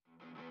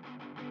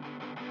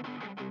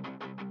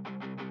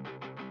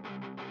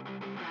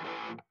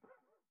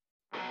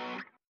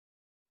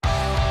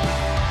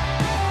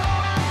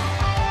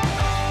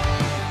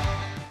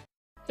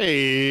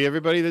Hey,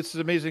 everybody, this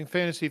is Amazing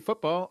Fantasy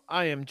Football.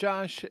 I am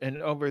Josh,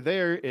 and over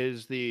there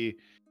is the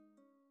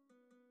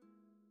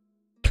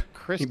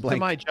Chris He to blanked.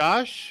 my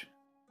Josh.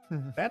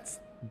 That's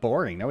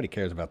boring. Nobody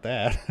cares about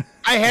that.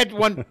 I had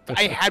one,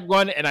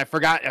 and I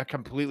forgot. I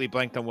completely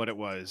blanked on what it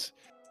was.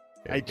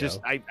 There you go.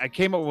 I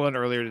came up with one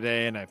earlier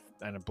today, and I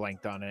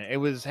blanked on it.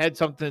 It had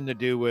something to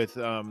do with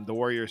the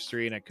Warriors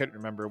 3, and I couldn't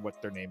remember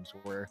what their names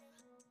were.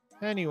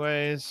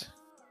 Anyways,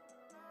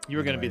 you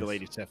were going to be the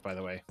Lady Sif, by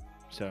the way.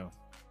 So.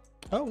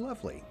 Oh,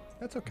 lovely.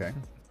 That's okay.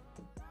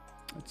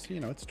 It's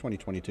it's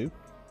 2022.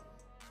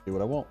 Do what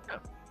I want.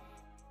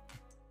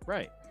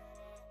 Right.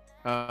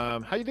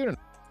 How you doing?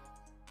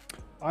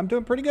 I'm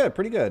doing pretty good.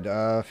 Pretty good.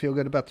 Feel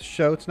good about the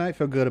show tonight.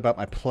 Feel good about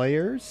my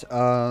players.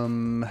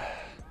 Life's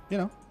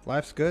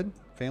good.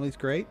 Family's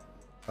great.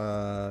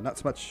 Not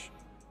so much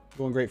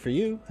going great for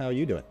you. How are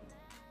you doing?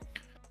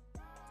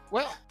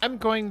 Well, I'm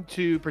going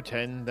to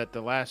pretend that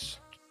the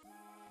last,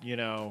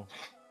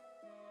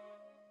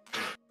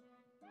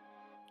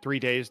 3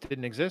 days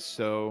didn't exist.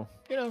 So,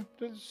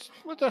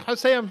 I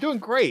say I'm doing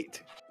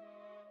great.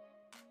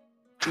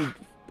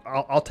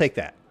 I'll take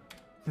that.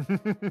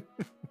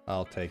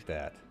 I'll take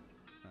that.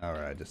 All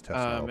right, just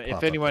test.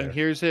 If anyone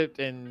hears it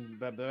in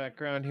the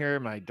background here,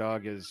 my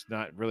dog is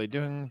not really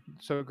doing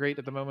so great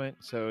at the moment,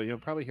 so you'll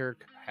probably hear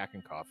hack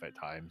and cough at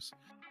times.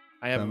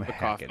 I have a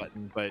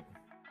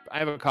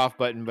cough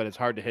button, but it's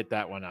hard to hit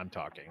that when I'm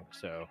talking.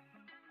 So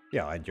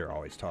yeah, and you're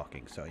always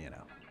talking, so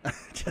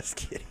just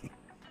kidding.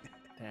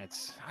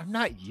 I'm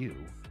not you.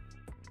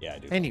 Yeah, I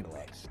do.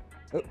 Anyways,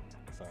 oh,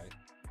 sorry,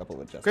 couple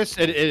of adjustments. Chris,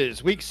 it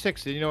is week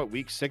 6. Do you know what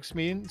week 6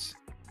 means?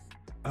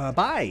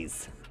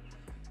 Buys.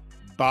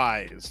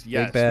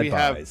 Yes, big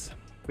bad buys.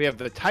 We have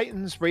the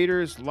Titans,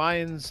 Raiders,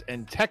 Lions,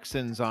 and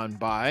Texans on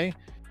bye.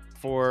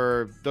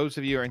 For those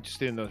of you who are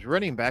interested in those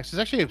running backs, there's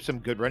actually some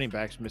good running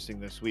backs missing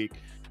this week.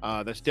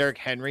 That's Derrick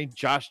Henry,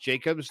 Josh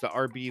Jacobs, the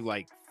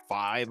RB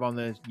 5 on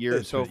the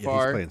year so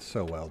far. He's playing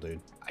so well, dude.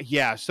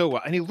 Yeah, so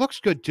well, and he looks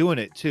good doing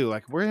it too.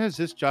 Like, where has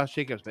this Josh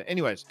Jacobs been?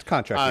 Anyways, it's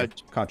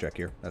contract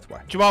year. That's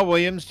why. Jamal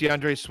Williams,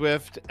 DeAndre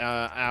Swift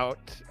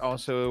out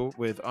also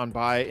with on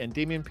bye, and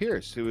Dameon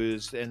Pierce, who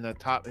is in the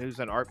top, who's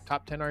an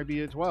top 10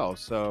 RB as well.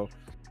 So,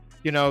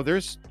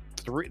 there's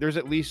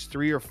at least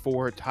 3 or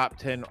 4 top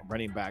 10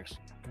 running backs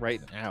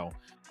right now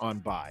on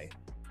bye.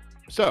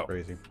 So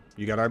crazy.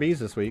 You got RBs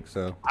this week,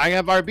 so I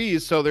have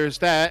RBs. So there's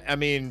that. I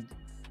mean,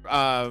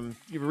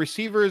 your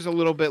receivers a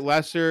little bit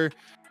lesser.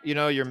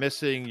 You're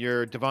missing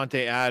your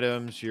Devontae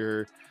Adams.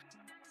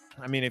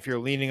 If you're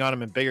leaning on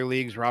him in bigger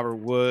leagues, Robert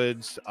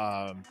Woods,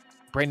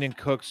 Brandon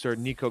Cooks, or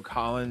Nico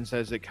Collins,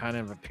 as it kind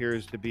of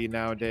appears to be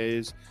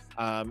nowadays.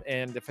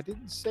 And if I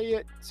didn't say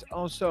it,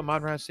 also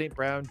Amon-Ra St.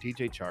 Brown,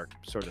 DJ Chark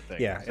sort of thing.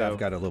 Yeah, so I've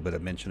got a little bit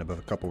of mention of a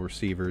couple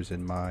receivers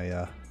in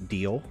my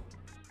deal.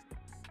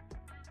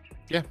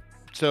 Yeah.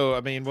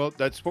 So,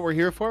 that's what we're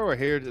here for. We're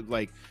here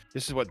to,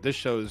 this is what this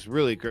show is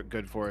really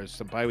good for, is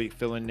some bye-week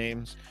fill-in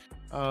names.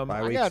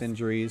 Bye weeks,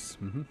 injuries.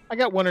 Mm-hmm. I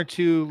got 1 or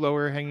 2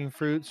 lower hanging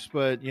fruits,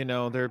 but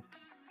they're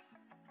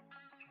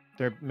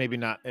maybe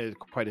not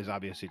quite as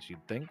obvious as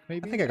you'd think.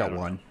 Maybe I think I got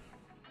one.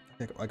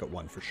 I got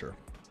one for sure.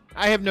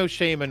 I have no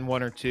shame in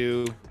 1 or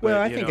 2.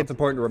 Well, I think it's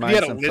important to remind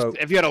some folks.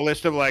 If you had a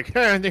list of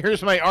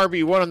here's my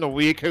RB1 on the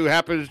week, who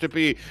happens to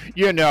be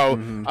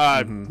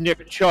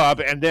Nick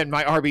Chubb, and then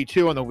my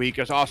RB2 on the week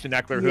is Austin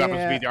Eckler, who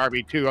happens to be the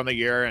RB2 on the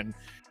year, and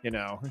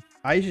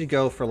I usually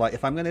go for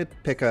if I'm gonna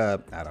pick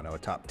a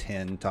top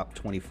 10, top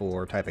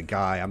 24 type of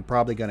guy, I'm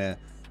probably gonna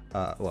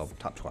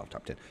top 12,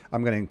 top 10.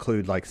 I'm gonna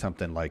include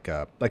something like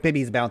maybe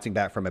he's bouncing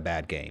back from a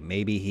bad game,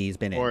 maybe he's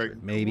been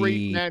injured, maybe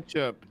great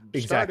matchup.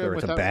 Exactly, or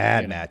it's a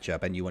bad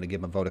matchup and you want to give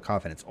him a vote of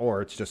confidence,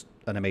 or it's just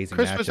an amazing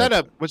Chris,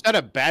 matchup. Was that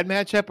a bad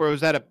matchup, or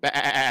was that a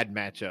bad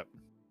matchup?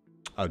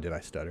 Oh, did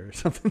I stutter or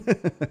something?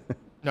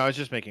 No, I was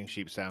just making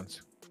sheep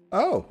sounds.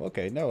 Oh,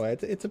 okay. No,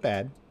 it's a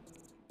bad.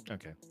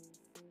 Okay.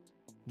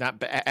 Not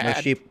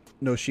bad.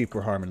 No sheep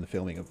were harmed in the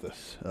filming of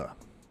this.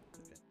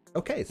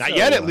 Okay. Not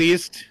yet, at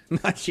least.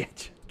 Not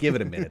yet. Give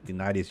it a minute. The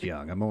night is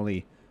young. I'm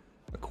only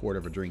a quarter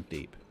of a drink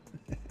deep.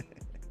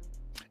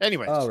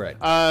 Anyways. All right.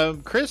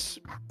 Chris,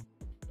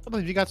 I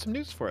believe you got some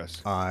news for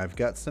us. I've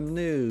got some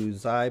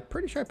news. I'm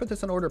pretty sure I put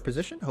this in order of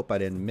position. Hope I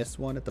didn't miss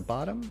one at the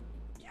bottom.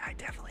 Yeah, I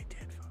definitely did.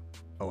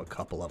 Oh, a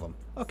couple of them.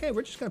 Okay,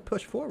 we're just going to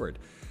push forward.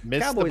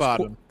 Missed the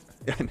bottom.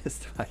 I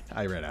missed.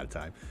 I ran out of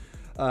time.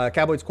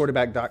 Cowboys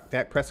quarterback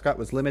Dak Prescott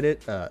was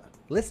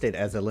listed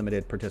as a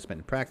limited participant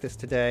in practice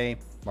today,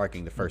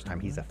 marking the first time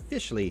he's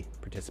officially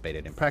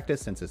participated in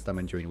practice since his thumb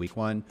injury in week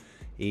 1.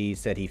 He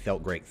said he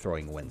felt great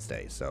throwing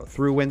Wednesday. So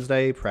through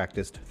Wednesday,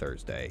 practiced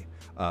Thursday.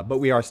 But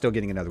we are still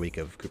getting another week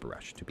of Cooper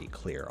Rush, to be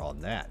clear on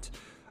that.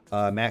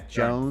 Mac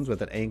Jones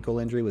with an ankle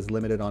injury was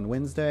limited on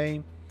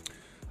Wednesday.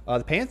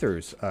 The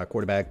Panthers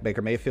quarterback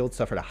Baker Mayfield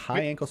suffered a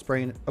high ankle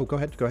sprain. Oh, go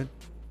ahead.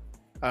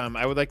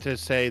 I would like to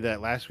say that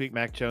last week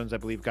Mac Jones, I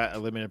believe, got a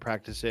limited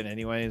practice in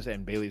anyways,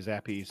 and Bailey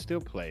Zappi still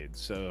played.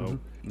 So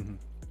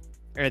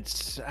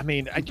it's,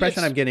 the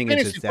impression I'm getting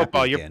is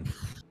football. Zappi again.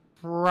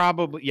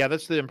 probably, yeah,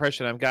 that's the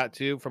impression I've got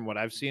too from what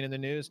I've seen in the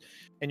news.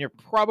 And you're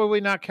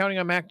probably not counting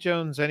on Mac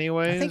Jones I think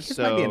anyways. his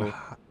might be an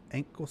So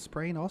ankle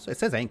sprain also. It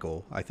says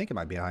ankle. I think it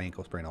might be a high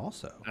ankle sprain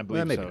also. I Well,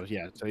 believe maybe so. not.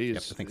 Yeah. So Yep, I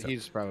think so.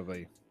 he's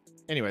probably.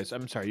 Anyways,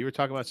 I'm sorry. You were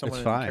talking about someone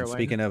It's in fine. Carolina.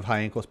 Speaking of high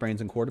ankle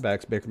sprains and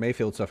quarterbacks, Baker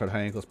Mayfield suffered a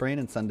high ankle sprain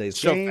in Sunday's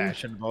So game.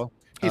 fashionable.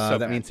 He's so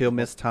That means he'll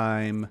miss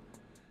time.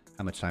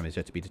 How much time is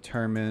yet to be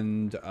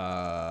determined?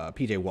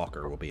 PJ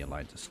Walker will be in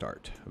line to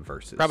start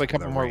versus probably a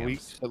couple the more Rams.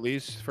 weeks at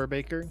least for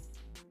Baker.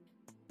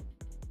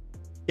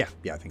 Yeah,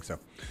 I think so.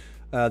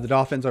 The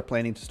Dolphins are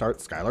planning to start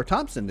Skylar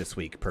Thompson this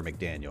week, per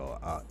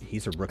McDaniel.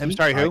 He's a rookie. I'm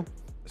sorry, who?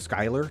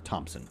 Skylar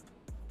Thompson.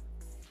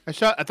 I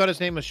thought his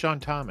name was Sean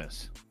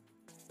Thomas.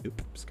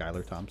 Nope,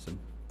 Skylar Thompson.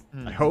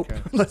 I hope,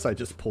 okay. unless I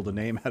just pulled a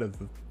name out of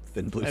the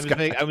thin blue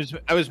sky.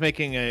 I was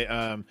making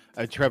a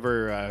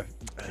Trevor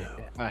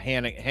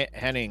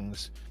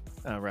Hennings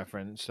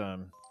reference.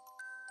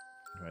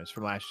 Anyways,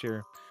 from last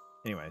year.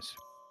 Anyways,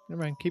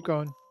 never mind. Keep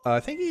going. I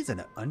think he's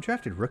an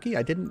undrafted rookie.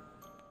 I didn't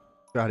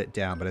jot it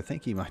down, but I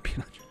think he might be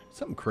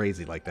something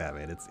crazy like that,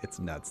 man. It's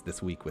nuts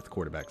this week with the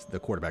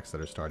quarterbacks that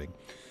are starting.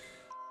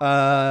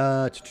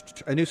 A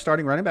new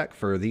starting running back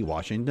for the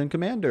Washington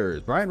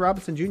Commanders. Brian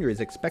Robinson Jr.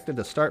 is expected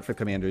to start for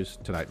Commanders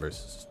tonight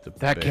versus the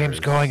That Bears. game's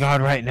going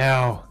on right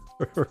now.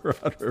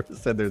 Rodgers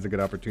said there's a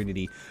good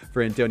opportunity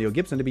for Antonio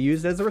Gibson to be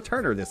used as a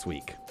returner this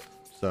week.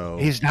 So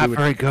He's not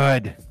very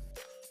good.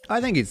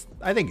 I think he's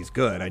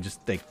good. I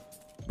just think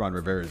Ron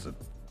Rivera is an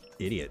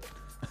idiot,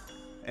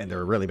 and they're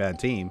a really bad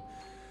team.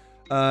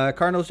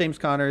 Cardinals' James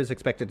Conner is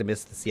expected to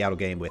miss the Seattle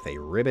game with a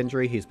rib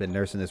injury. He's been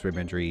nursing this rib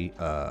injury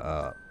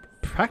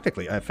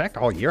practically, in fact,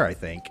 all year, I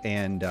think.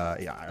 And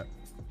yeah,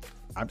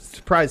 I'm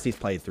surprised he's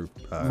played through.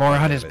 More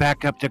on his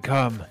backup to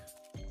come.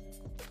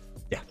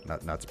 Yeah,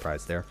 not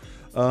surprised there.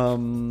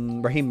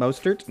 Raheem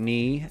Mostert,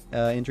 knee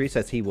injury,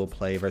 says he will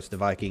play versus the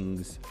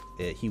Vikings.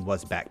 He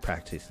was back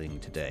practicing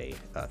today,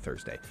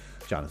 Thursday.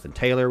 Jonathan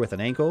Taylor with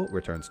an ankle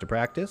returns to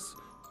practice.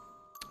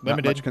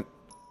 Limited.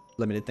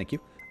 Limited, thank you.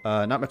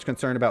 Not much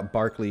concern about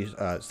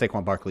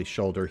Saquon Barkley's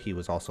shoulder. He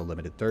was also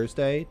limited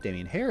Thursday.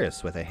 Damian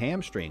Harris with a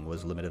hamstring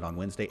was limited on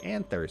Wednesday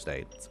and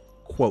Thursday. It's,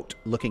 quote,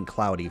 looking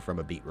cloudy from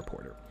a beat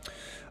reporter.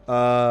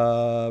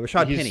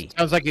 Rashad Penny.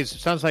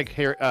 Sounds like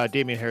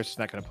Damian Harris is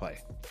not going to play.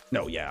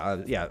 No, yeah.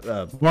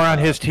 More on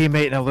his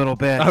teammate in a little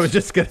bit. I was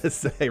just gonna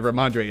say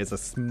Ramondre is a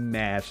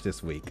smash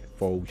this week.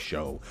 Faux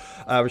show.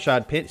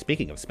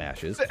 Speaking of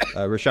smashes,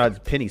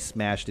 Rashad Penny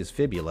smashed his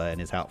fibula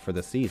and is out for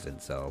the season.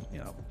 So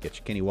get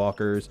your Kenny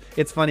Walkers.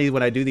 It's funny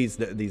when I do these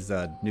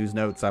news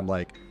notes. I'm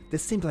like,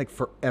 this seemed like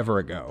forever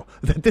ago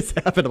that this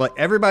happened. I'm like,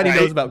 everybody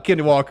knows about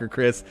Kenny Walker,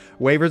 Chris.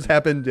 Waivers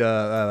happened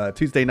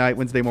Tuesday night,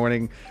 Wednesday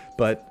morning,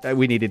 but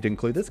we needed to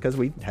include this because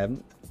we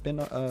haven't been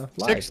live.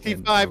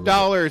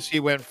 $65 he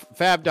went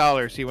fab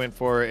dollars he went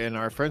for in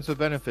our Friends with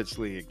Benefits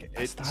League.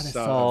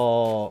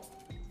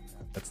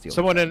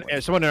 Someone in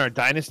our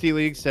Dynasty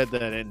League said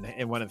that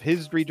in one of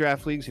his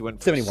redraft leagues he went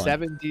for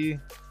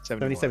 71.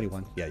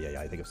 71. Yeah,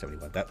 I think it was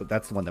 71.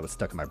 That's the one that was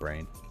stuck in my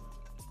brain.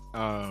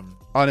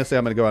 Honestly,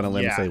 I'm gonna go out on a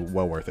limb and say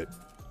well worth it.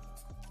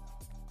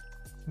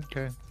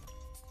 Okay.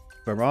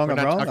 If I'm wrong,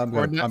 I'm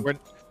wrong.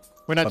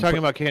 We're not talking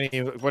about Kenny.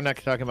 We're not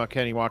talking about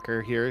Kenny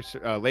Walker here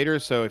later.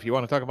 So if you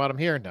want to talk about him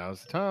here,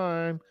 now's the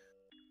time.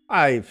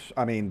 I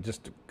mean,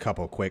 just a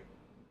couple quick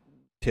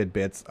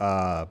tidbits.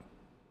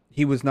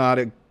 He was not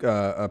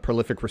a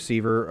prolific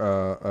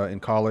receiver in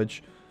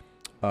college.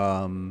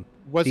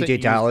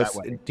 DJ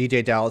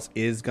Dallas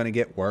is going to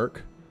get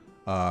work.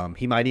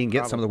 He might even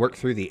get some of the work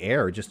through the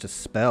air just to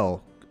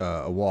spell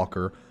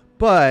Walker.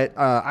 But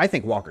I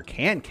think Walker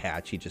can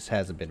catch. He just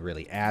hasn't been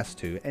really asked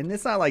to. And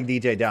it's not like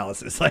DJ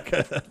Dallas is like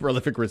a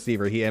prolific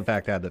receiver. He, in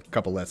fact, had a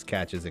couple less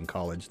catches in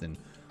college than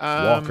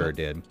Walker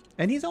did.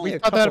 And he's only we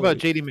thought that about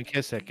J.D.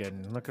 McKissick,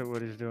 and look at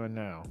what he's doing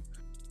now.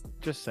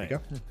 Just saying.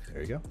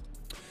 There you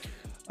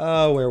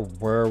go. Where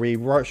were we?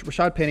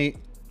 Rashad Penny.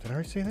 Did I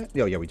already say that?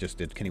 Oh, yeah, we just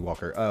did. Kenny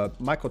Walker.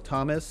 Michael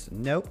Thomas.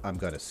 Nope. I'm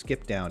going to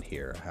skip down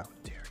here. How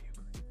dare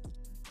you?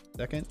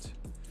 Second.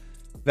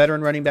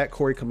 Veteran running back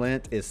Corey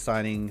Clement is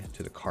signing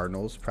to the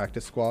Cardinals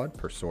practice squad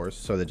per source.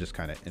 So that just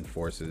kind of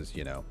enforces,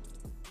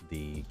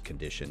 the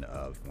condition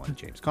of one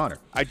James Conner.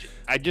 I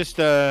just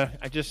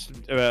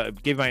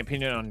gave my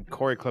opinion on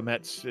Corey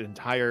Clement's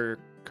entire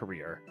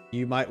career.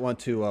 You might want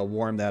to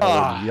warm that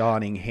old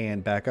yawning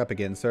hand back up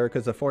again, sir,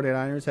 because the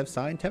 49ers have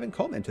signed Tevin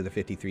Coleman to the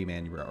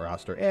 53-man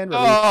roster and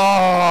released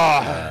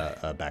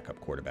a backup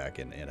quarterback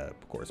in a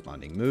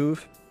corresponding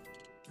move.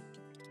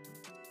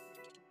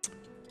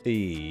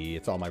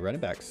 It's all my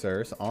running backs,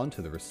 sir. So on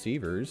to the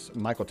receivers.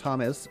 Michael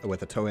Thomas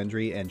with a toe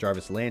injury and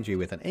Jarvis Landry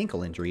with an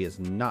ankle injury is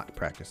not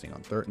practicing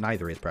on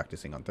neither is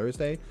practicing on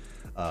Thursday.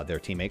 Their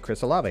teammate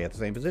Chris Olave at the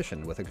same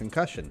position with a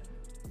concussion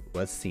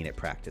was seen at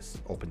practice,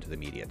 open to the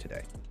media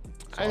today.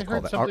 So I'll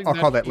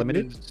call that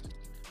limited.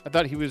 I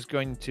thought he was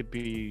going to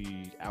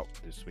be out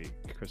this week,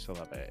 Chris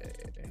Olave,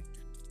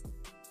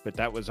 but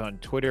that was on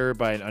Twitter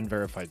by an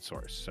unverified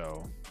source.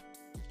 So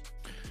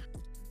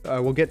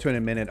we'll get to it in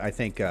a minute. I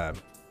think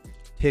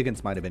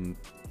Higgins might have been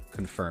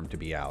confirmed to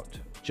be out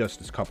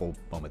just a couple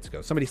moments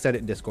ago. Somebody said it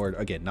in Discord.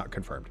 Again, not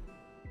confirmed.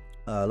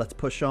 Let's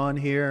push on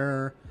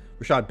here.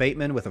 Rashad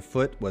Bateman with a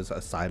foot was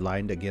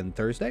sidelined again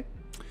Thursday.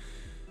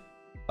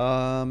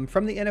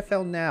 From the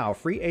NFL Now,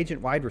 free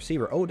agent wide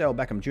receiver Odell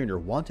Beckham Jr.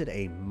 wanted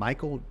a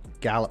Michael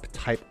Gallup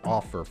type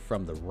offer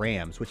from the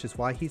Rams, which is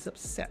why he's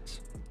upset.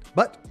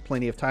 But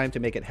plenty of time to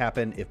make it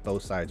happen if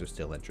both sides are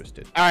still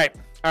interested. All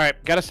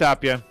right. Got to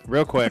stop you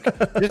real quick.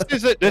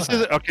 This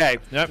is okay.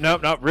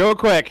 No, real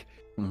quick.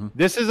 Mm-hmm.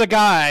 This is a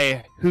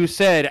guy who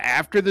said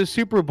after the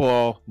Super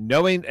Bowl,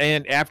 knowing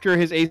and after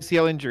his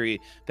ACL injury,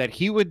 that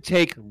he would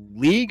take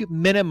league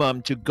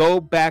minimum to go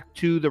back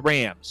to the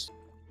Rams.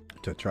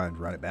 To try and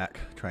run it back,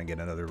 try and get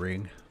another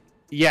ring.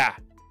 Yeah.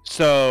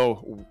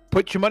 So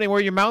put your money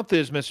where your mouth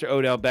is, Mr.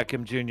 Odell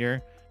Beckham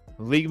Jr.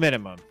 League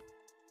minimum.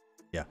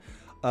 Yeah.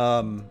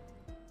 And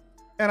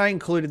I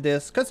included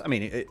this because, I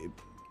mean,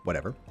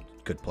 whatever.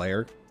 Good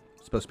player.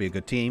 Supposed to be a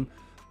good team.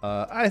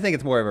 I think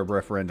it's more of a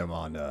referendum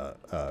on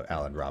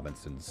Allen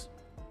Robinson's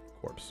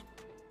corpse.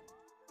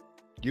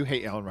 You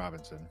hate Allen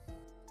Robinson.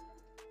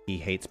 He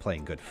hates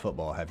playing good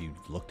football. Have you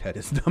looked at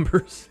his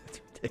numbers?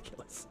 It's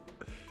ridiculous.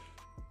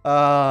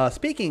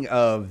 Speaking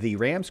of the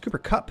Rams, Cooper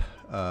Kupp,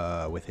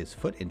 with his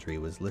foot injury,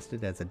 was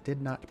listed as a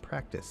did not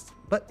practice,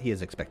 but he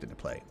is expected to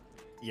play.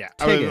 Yeah.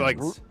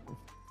 Tiggins,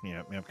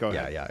 Yeah, go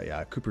ahead.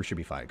 Yeah. Cooper should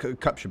be fine.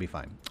 Kupp should be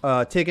fine.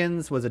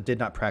 Tiggins was a did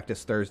not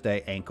practice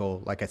Thursday,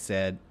 ankle. Like I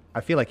said, I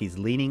feel like he's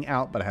leaning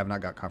out, but I have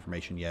not got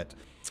confirmation yet.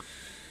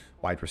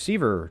 Wide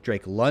receiver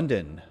Drake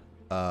London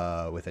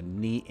with a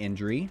knee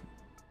injury,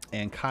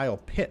 and Kyle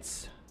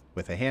Pitts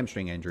with a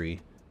hamstring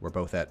injury were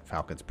both at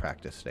Falcons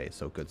practice today.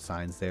 So good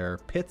signs there.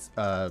 Pitts,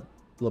 a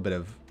little bit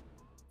of...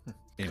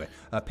 Anyway,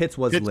 Pitts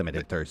was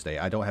limited Thursday.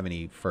 I don't have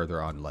any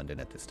further on London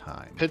at this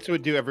time. Pitts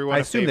would do everyone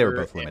a favor. I assume they were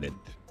both limited.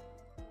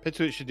 Pitts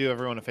should do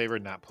everyone a favor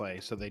and not play,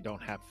 so they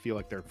don't feel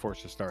like they're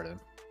forced to start him.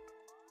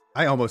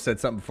 I almost said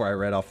something before I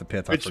read off the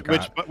Pitts. I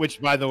forgot.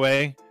 Which, by the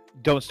way,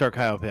 don't start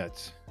Kyle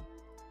Pitts.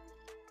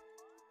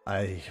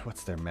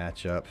 What's their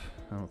matchup?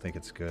 I don't think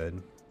it's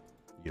good.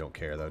 You don't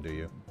care though, do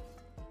you?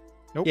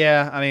 Nope.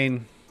 Yeah, I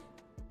mean,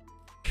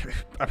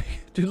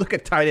 dude, look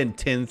at tight end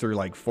 10 through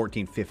like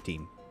 14,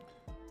 15.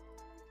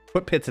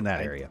 Put Pitts in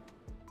that area.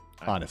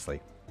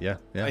 Honestly, yeah,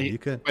 you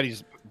could.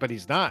 But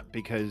he's not,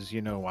 because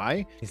you know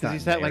why? He's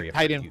at like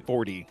tight end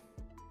 40.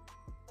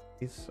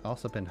 He's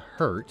also been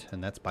hurt,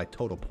 and that's by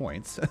total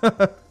points.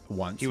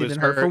 Once he was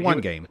been hurt for one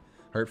game.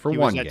 Hurt for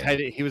one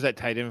game. He was at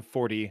tight end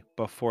 40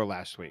 before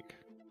last week.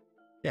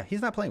 Yeah,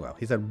 he's not playing well.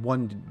 He's had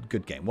one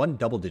good game, one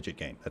double-digit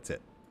game. That's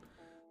it.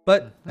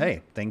 But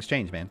hey, things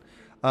change, man.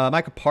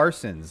 Micah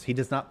Parsons, he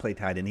does not play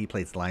tight end. He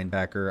plays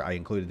linebacker. I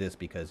included this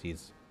because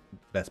he's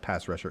best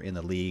pass rusher in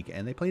the league,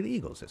 and they play the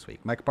Eagles this week.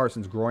 Micah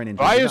Parsons' groin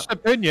injury. Biased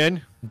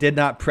opinion. Did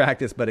not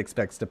practice, but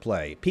expects to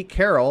play. Pete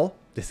Carroll,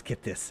 just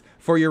get this,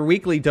 for your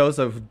weekly dose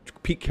of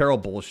Pete Carroll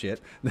bullshit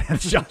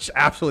that Josh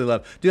absolutely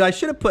loved. Dude, I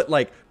should have put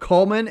like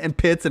Coleman and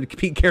Pitts and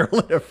Pete Carroll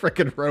in a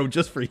freaking row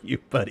just for you,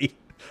 buddy.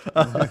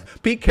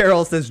 Pete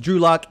Carroll says Drew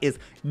Lock is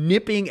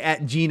nipping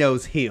at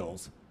Geno's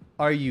heels.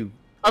 Are you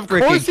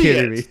freaking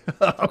kidding me?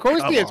 Of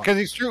course he is, because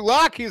he's Drew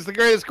Lock. He's the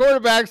greatest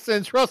quarterback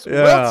since Russell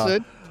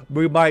Wilson.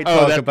 We might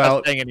talk about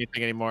not saying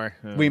anything anymore.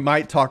 We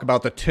might talk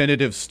about the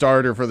tentative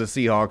starter for the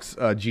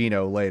Seahawks,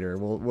 Geno, later.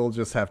 We'll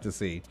just have to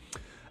see.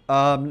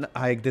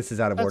 This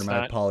is out of order.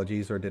 My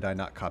apologies, or did I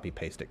not copy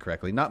paste it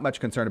correctly? Not much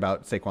concern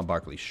about Saquon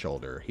Barkley's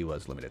shoulder. He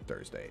was limited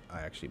Thursday.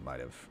 I actually might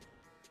have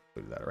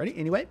included that already.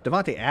 Anyway,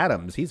 Davante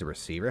Adams, he's a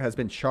receiver, has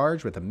been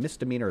charged with a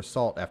misdemeanor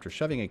assault after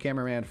shoving a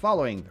cameraman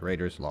following the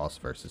Raiders' loss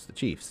versus the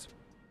Chiefs.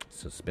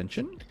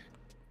 Suspension.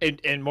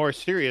 In more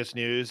serious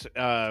news,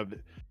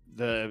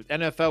 the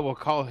NFL will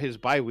call his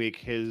bye week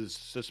his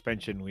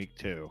suspension week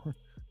too.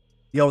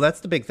 Yo,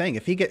 that's the big thing.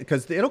 If he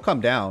because it'll come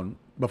down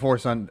before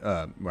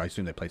I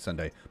assume they play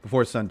Sunday.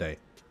 Before Sunday,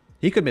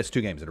 he could miss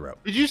 2 games in a row.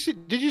 Did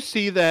you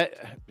see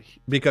that?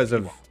 Because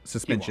of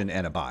suspension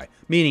and a bye,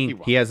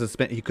 meaning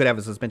he could have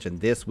a suspension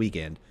this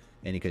weekend,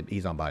 and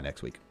he's on bye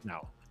next week.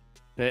 No,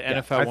 the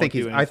NFL.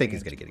 I think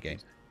he's going to get a game.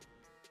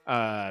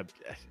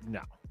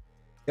 No.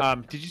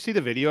 Yep. Did you see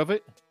the video of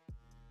it?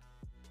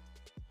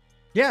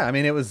 Yeah, I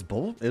mean, it was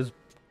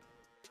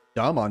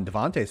dumb on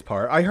Davante's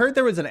part. I heard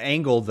there was an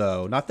angle,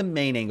 though, not the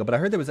main angle, but I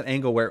heard there was an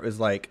angle where it was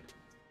like,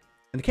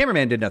 and the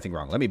cameraman did nothing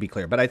wrong. Let me be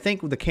clear, but I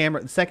think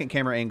the second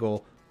camera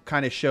angle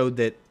kind of showed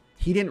that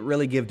he didn't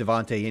really give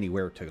Davante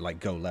anywhere to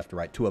like go left or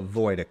right to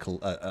avoid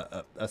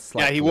a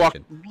slight. Yeah, he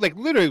collision. Walked like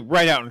literally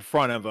right out in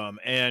front of him,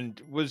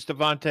 and was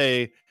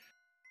Davante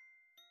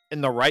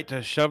in the right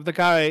to shove the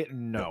guy?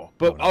 No,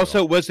 but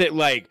also was it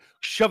like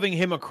shoving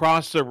him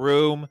across the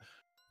room?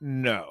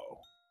 No.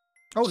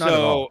 Oh, not at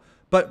all.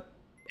 But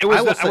it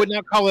was. I would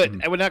not call it.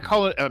 I would not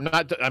call it. I'm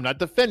not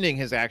defending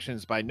his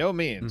actions by no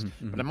means,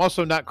 but I'm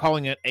also not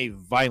calling it a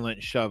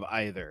violent shove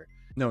either.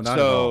 No, not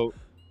at all.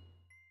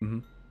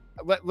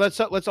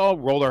 let's all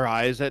roll our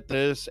eyes at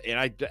this, and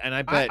I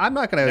bet I'm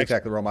not going to next.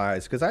 exactly roll my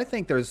eyes because I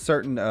think there's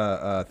certain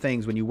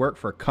things when you work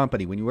for a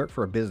company, when you work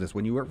for a business,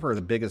 when you work for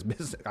the biggest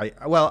business.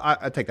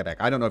 I take that back.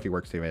 I don't know if he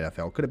works for the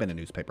NFL. Could have been a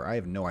newspaper. I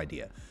have no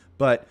idea.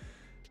 But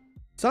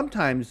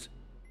sometimes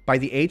by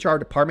the HR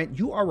department,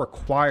 you are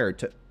required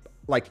to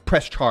like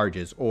press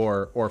charges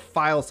or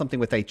file something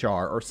with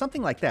HR or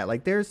something like that.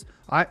 Like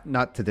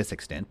not to this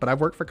extent, but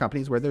I've worked for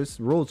companies where there's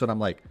rules and I'm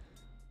like,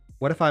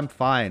 what if I'm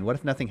fine? What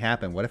if nothing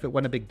happened? What if it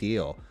wasn't a big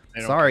deal?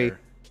 Sorry. Care.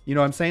 You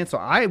know what I'm saying? So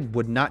I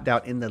would not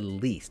doubt in the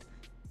least.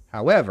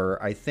 However,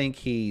 I think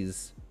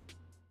because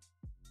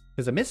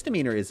a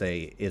misdemeanor is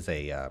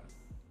a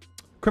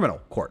criminal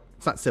court.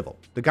 It's not civil.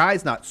 The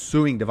guy's not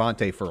suing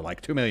Davante for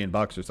like $2 million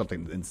or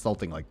something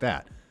insulting like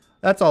that.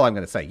 That's all I'm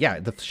going to say.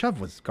 Yeah, the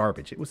shove was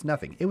garbage. It was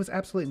nothing. It was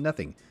absolutely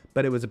nothing.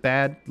 But it was a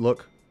bad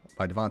look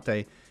by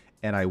Davante,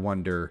 and I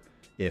wonder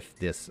if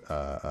this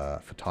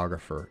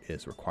photographer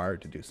is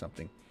required to do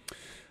something.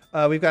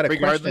 We've got a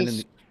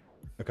question.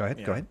 Go ahead.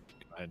 Yeah, go ahead.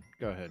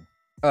 Go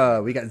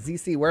ahead. We got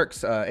ZC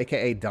Works,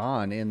 aka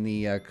Don, in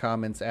the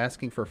comments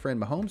asking for a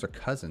friend Mahomes or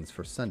Cousins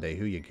for Sunday.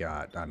 Who you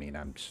got? I mean,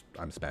 I'm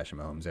smashing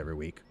Mahomes every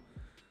week.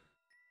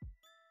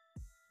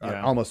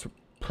 Yeah. Almost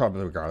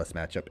probably regardless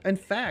matchup. In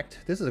fact,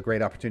 this is a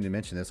great opportunity to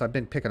mention this. I've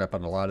been picking up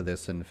on a lot of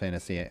this in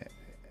fantasy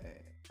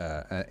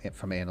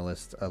from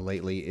analysts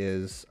lately.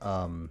 Is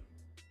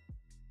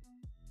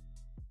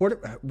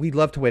we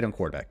love to wait on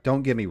quarterback.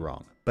 Don't get me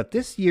wrong. But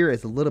this year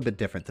is a little bit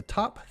different. The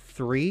top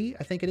three,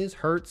 I think it is,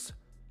 Hurts,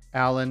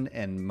 Allen,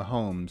 and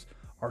Mahomes,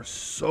 are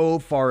so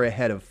far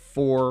ahead of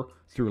 4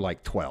 through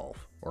like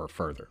 12 or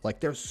further.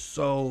 Like they're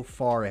so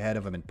far ahead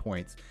of them in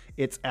points.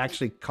 It's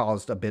actually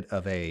caused a bit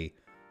of a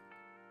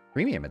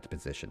premium at the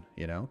position,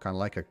 kind of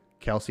like a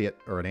Kelsey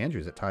or an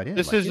Andrews at tight end.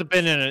 This has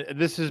been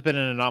an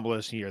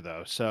anomalous year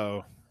though.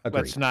 So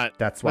agreed. Let's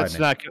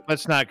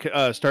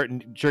not start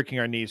jerking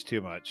our knees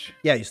too much.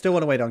 Yeah, you still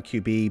want to wait on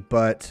QB,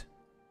 but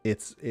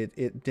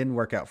it didn't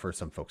work out for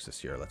some folks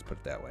this year. Let's put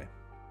it that way.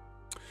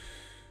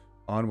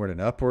 Onward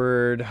and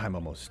upward. I'm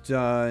almost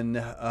done.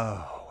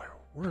 Oh,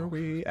 where are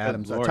we?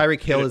 Adams.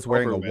 Tyreek Hill is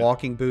wearing a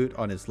walking boot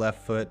on his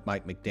left foot.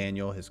 Mike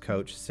McDaniel, his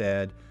coach,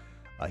 said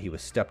he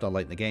was stepped on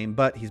late in the game,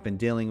 but he's been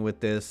dealing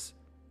with this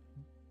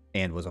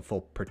and was a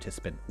full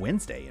participant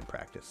Wednesday in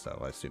practice. So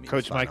I assume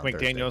Coach Mike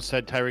McDaniel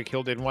said Tyreek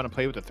Hill didn't want to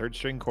play with a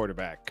third-string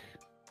quarterback.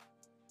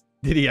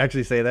 Did he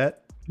actually say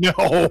that? No,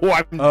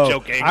 I'm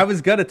joking. I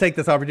was going to take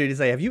this opportunity to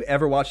say, have you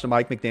ever watched a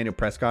Mike McDaniel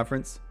press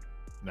conference?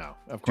 No,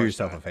 of course. Do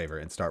yourself a favor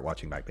and start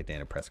watching Mike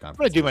McDaniel press conferences.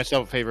 I'm going to do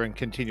myself a favor and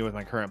continue with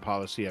my current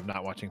policy of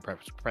not watching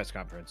press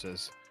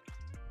conferences.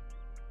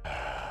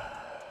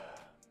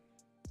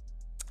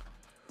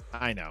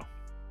 I know.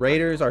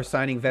 Raiders are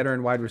signing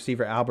veteran wide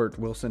receiver Albert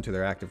Wilson to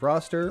their active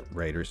roster.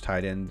 Raiders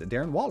tight end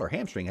Darren Waller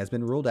hamstring has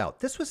been ruled out.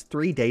 This was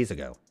 3 days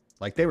ago.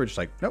 Like they were just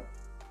like, nope,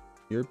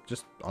 you're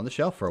just on the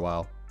shelf for a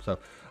while. So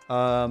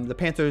the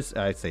Panthers,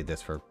 I'd say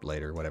this for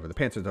later, whatever. The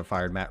Panthers have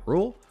fired Matt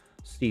Rule.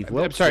 Steve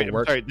Wilkes. I'm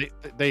sorry.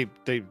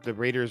 The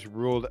Raiders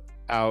ruled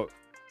out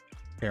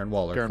Darren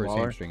Waller for his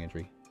hamstring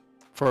injury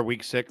for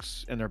week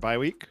 6 in their bye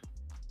week.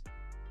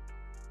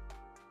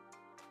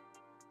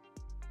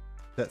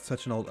 That's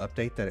such an old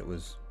update that it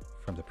was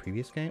from the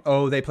previous game.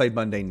 Oh, they played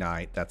Monday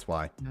night. That's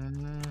why.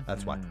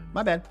 That's why.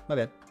 My bad.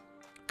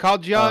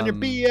 Called you on your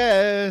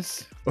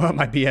BS. Well,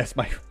 my BS,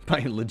 my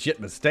legit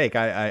mistake.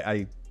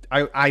 I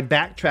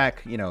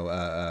backtrack,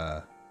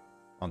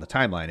 on the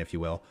timeline, if you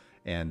will,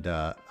 and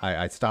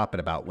I stop at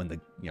about when the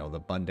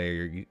Monday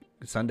or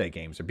Sunday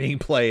games are being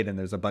played, and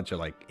there's a bunch of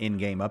like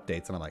in-game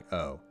updates, and I'm like,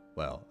 oh,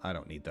 well, I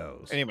don't need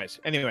those.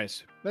 Anyways,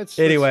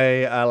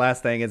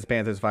 last thing is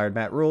Panthers fired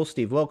Matt Rule.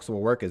 Steve Wilkes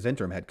will work as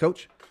interim head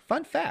coach.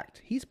 Fun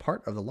fact, he's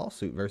part of the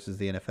lawsuit versus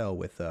the NFL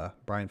with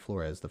Brian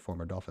Flores, the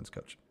former Dolphins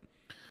coach.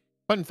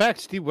 Fun fact,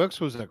 Steve Wilkes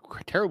was a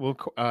terrible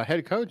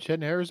head coach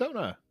in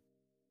Arizona.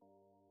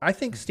 I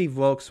think Steve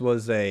Wilkes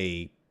was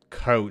a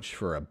coach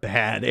for a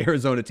bad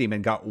Arizona team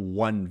and got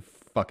 1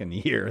 fucking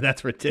year.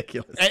 That's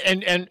ridiculous.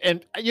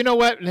 And you know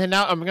what? And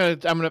now I'm gonna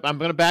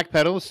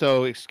backpedal.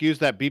 So excuse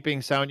that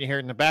beeping sound you hear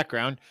in the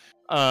background.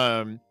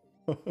 I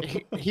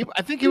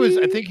think he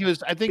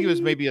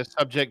was maybe a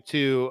subject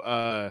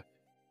to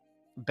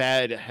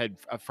bad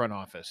front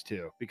office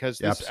too,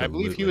 because I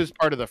believe he was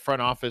part of the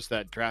front office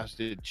that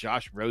drafted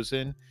Josh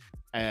Rosen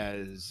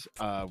as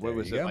what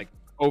was it, like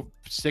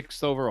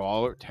 6th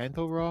overall or 10th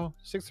overall,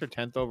 6th or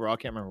 10th overall, I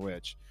can't remember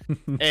which.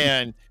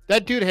 And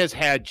that dude has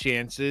had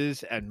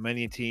chances at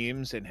many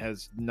teams and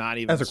has not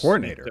even as a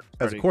coordinator.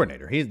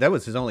 That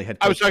was his only head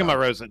coach. I was talking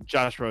about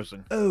Josh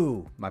Rosen.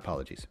 Oh, my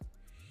apologies.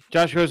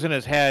 Josh Rosen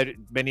has had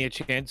many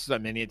chances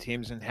on many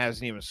teams and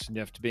hasn't even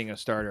sniffed being a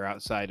starter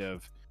outside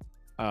of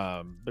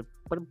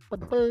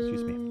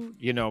excuse me,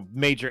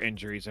 major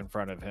injuries in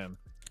front of him.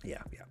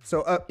 Yeah.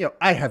 So,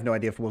 I have no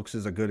idea if Wilkes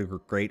is a good or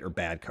great or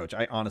bad coach.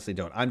 I honestly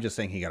don't. I'm just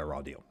saying he got a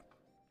raw deal.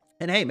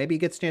 And hey, maybe he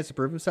gets a chance to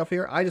prove himself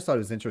here. I just thought it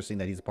was interesting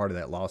that he's a part of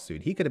that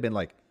lawsuit. He could have been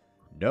like,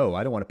 no,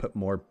 I don't want to put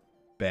more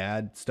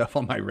bad stuff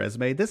on my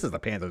resume. This is the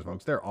Panthers,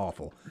 folks. They're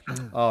awful.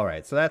 All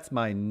right, so that's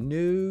my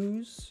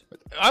news.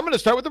 I'm going to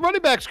start with the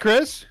running backs,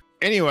 Chris.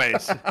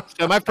 Anyways,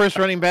 so my first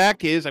running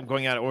back is, I'm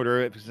going out of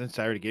order since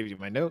I already gave you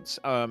my notes.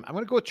 I'm going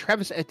to go with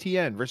Travis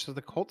Etienne versus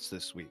the Colts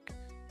this week.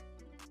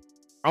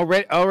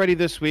 Already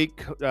this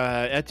week,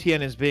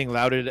 Etienne is being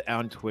lauded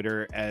on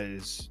Twitter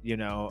as,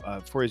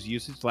 for his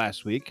usage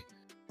last week.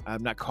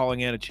 I'm not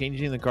calling it a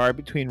changing the guard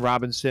between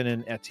Robinson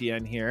and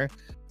Etienne here,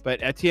 but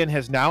Etienne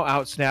has now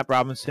outsnapped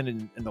Robinson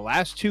in the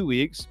last 2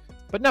 weeks,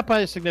 but not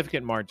by a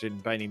significant margin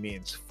by any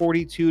means.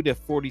 42 to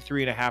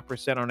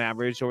 43.5% on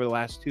average over the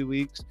last 2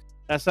 weeks.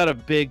 That's not a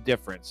big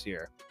difference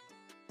here.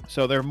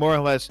 So they're more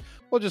or less,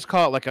 we'll just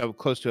call it like a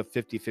close to a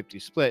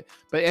 50-50 split.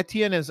 But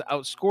Etienne has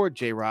outscored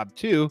J-Rob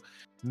too.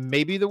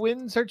 Maybe the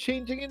winds are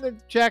changing in the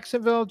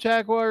Jacksonville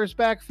Jaguars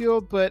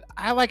backfield, but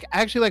I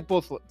actually like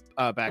both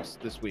backs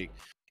this week.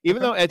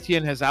 Even though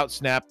Etienne has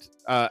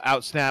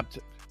outsnapped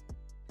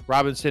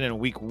Robinson in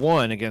week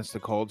 1 against the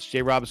Colts,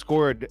 J-Rob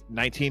scored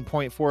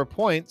 19.4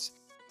 points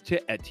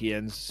to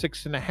Etienne's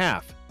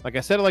 6.5. Like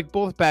I said, I like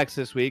both backs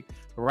this week.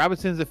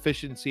 Robinson's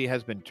efficiency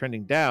has been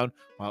trending down,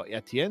 while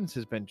Etienne's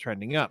has been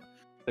trending up.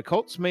 The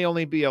Colts may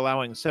only be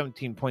allowing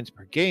 17 points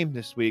per game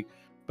this week,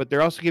 but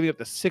they're also giving up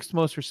the 6th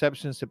most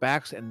receptions to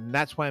backs, and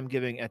that's why I'm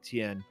giving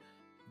Etienne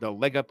the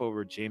leg up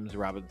over James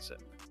Robinson.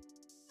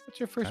 What's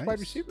your first wide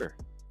receiver,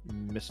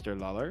 Mr.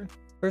 Lawler?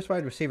 First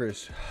wide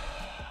receivers.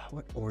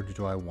 What order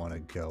do I want to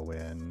go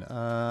in?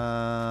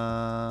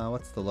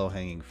 What's the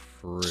low-hanging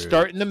fruit?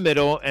 Start in the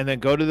middle and then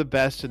go to the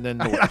best and then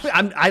the worst.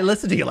 I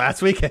listened to you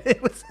last week.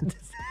 It was a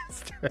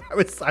disaster.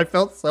 I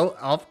felt so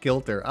off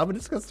kilter. I'm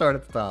just going to start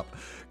at the top.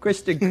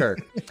 Christian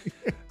Kirk.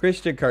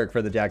 Christian Kirk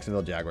for the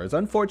Jacksonville Jaguars.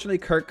 Unfortunately,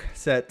 Kirk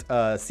set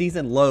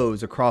season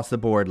lows across the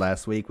board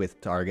last week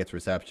with targets,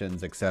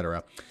 receptions,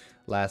 etc.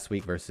 Last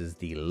week versus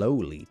the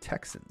lowly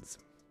Texans.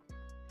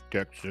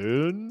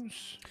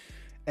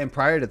 And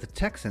prior to the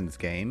Texans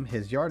game,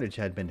 his yardage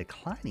had been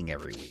declining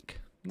every week.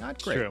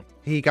 Not great. True.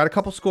 He got a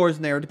couple scores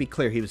in there, to be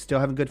clear. He was still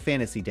having good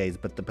fantasy days,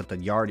 but the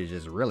yardage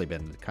has really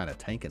been kind of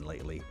tanking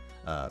lately.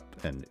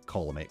 And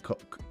culminated.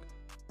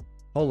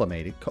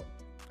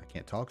 I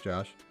can't talk,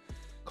 Josh.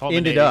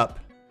 Ended up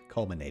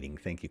culminating.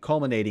 Thank you.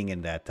 Culminating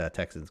in that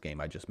Texans game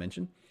I just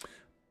mentioned.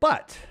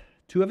 But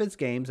 2 of his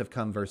games have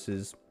come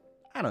versus,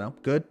 I don't know,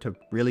 good to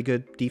really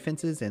good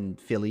defenses in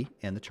Philly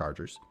and the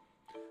Chargers.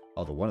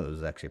 Although one of those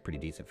is actually a pretty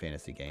decent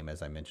fantasy game,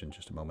 as I mentioned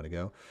just a moment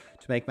ago.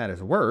 To make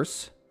matters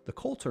worse, the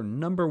Colts are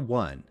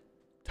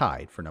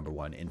tied for number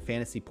 1 in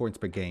fantasy points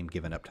per game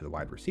given up to the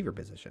wide receiver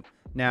position.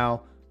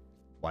 Now,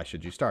 why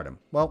should you start him?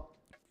 Well,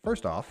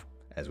 first off,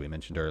 as we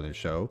mentioned earlier in the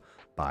show,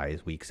 bye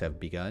weeks have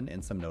begun,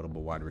 and some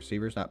notable wide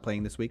receivers not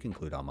playing this week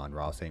include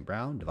Amon-Ra St.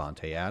 Brown,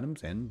 Davante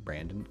Adams, and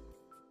Brandon.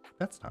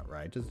 That's not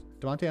right. Is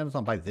Davante Adams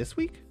on bye this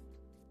week?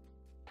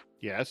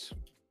 Yes.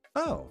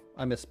 Oh,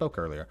 I misspoke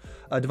earlier.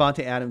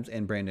 Davante Adams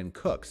and Brandon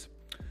Cooks.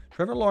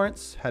 Trevor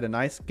Lawrence had a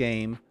nice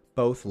game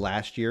both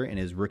last year in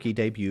his rookie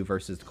debut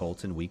versus the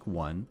Colts in week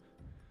 1.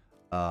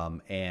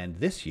 And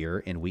this year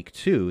in week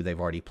 2, they've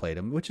already played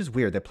him, which is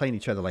weird. They're playing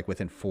each other like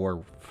within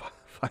 4-5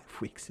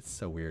 weeks. It's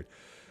so weird.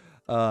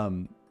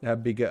 I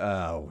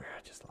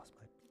just lost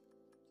my...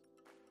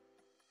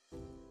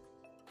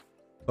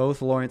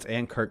 Both Lawrence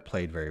and Kirk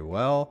played very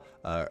well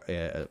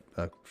a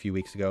few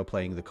weeks ago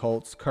playing the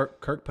Colts.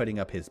 Kirk putting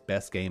up his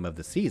best game of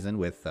the season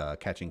with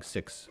catching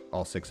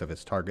all 6 of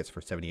his targets for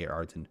 78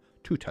 yards and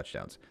 2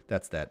 touchdowns.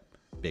 That's that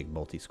big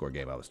multi-score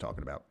game I was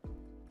talking about.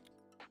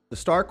 The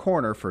star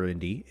corner for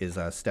Indy is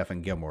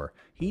Stephon Gilmore.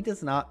 He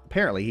does not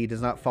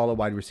follow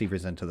wide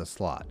receivers into the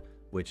slot,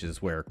 which is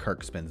where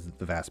Kirk spends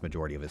the vast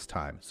majority of his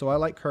time. So I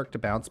like Kirk to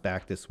bounce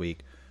back this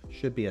week.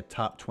 Should be a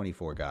top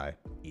 24 guy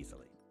easily.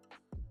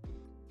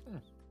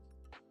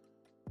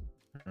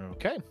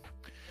 Okay.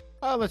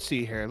 Let's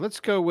see here.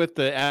 Let's go with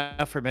the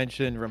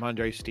aforementioned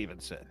Ramondre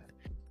Stevenson.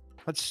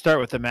 Let's start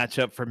with the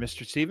matchup for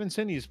Mr.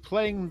 Stevenson. He's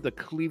playing the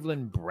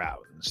Cleveland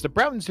Browns. The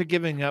Browns are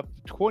giving up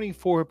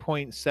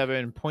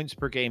 24.7 points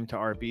per game to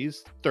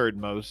RBs, 3rd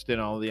most in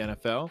all of the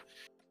NFL.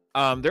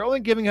 They're only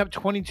giving up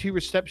 22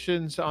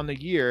 receptions on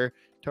the year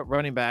to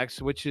running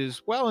backs, which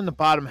is well in the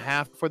bottom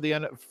half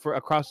for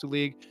across the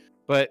league.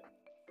 But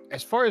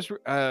as far as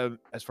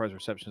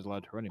receptions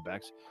allowed to running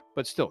backs,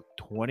 but still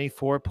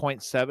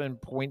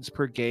 24.7 points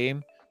per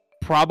game.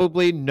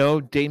 Probably no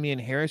Damian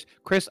Harris.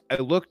 Chris, I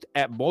looked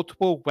at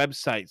multiple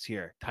websites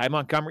here. Ty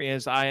Montgomery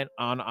is on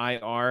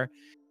IR,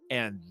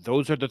 and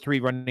those are the 3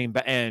 running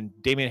back. And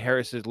Damian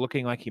Harris is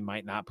looking like he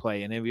might not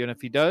play. And even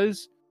if he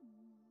does,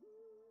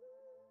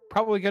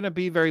 probably going to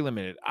be very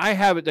limited. I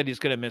have it that he's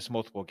going to miss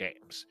multiple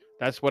games.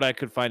 That's what I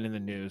could find in the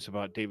news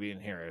about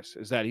Damian Harris,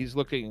 is that he's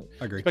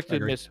expected to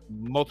miss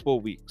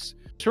multiple weeks.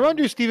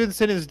 Ramondre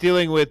Stevenson is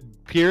dealing with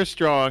Pierre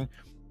Strong,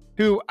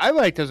 who I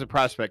liked as a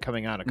prospect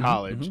coming out of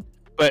college.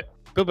 But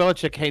Bill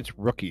Belichick hates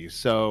rookies,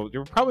 so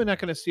you're probably not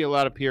going to see a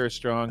lot of Pierre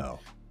Strong. No.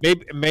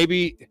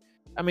 Maybe.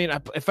 I mean,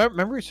 if I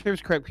remember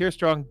serves correct, Pierre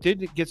Strong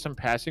did get some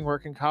passing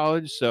work in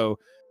college, so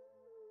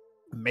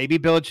maybe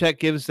Belichick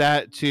gives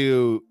that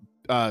to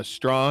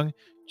Strong.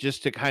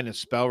 just to kind of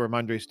spell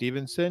Ramondre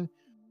Stevenson.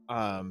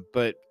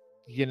 But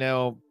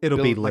It'll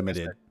Bill, be like I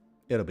limited. said,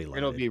 It'll be limited.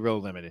 it'll be real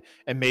limited,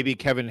 and maybe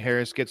Kevin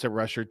Harris gets a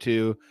rush or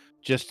two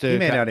just to. He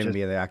may not even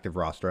be the active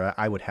roster.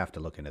 I would have to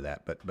look into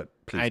that, but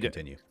please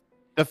continue.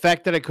 The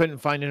fact that I couldn't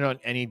find it on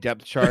any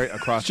depth chart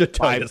across 5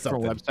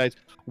 different websites,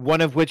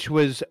 one of which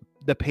was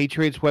the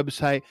Patriots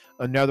website,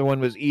 another one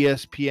was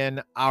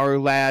ESPN, Our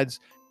Lads,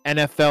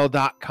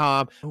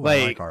 NFL.com.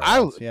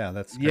 Ooh, yeah,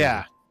 that's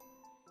crazy.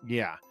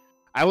 Yeah.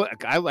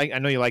 I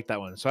know you like that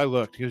one, so I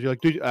looked because you're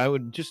like,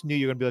 dude, just knew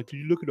you were gonna be like, did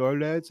you look at Our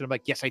Lads? And I'm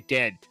like, yes, I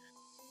did.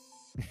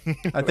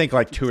 I think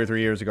like 2 or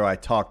 3 years ago, I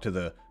talked to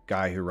the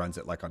guy who runs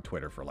it like on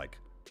Twitter for like.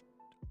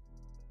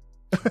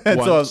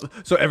 And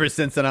so ever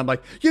since then, I'm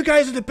like, you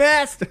guys are the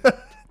best.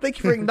 Thank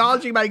you for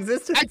acknowledging my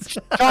existence.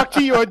 I talked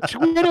to you on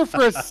Twitter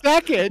for a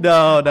second.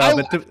 No,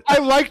 I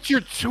liked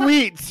your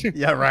tweets.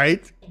 Yeah,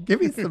 right. Give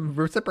me some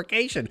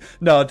reciprocation.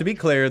 No, to be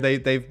clear,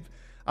 they've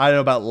I don't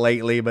know about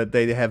lately, but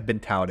they have been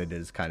touted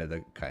as kind of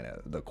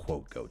the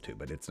quote go to,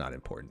 but it's not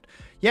important.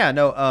 Yeah,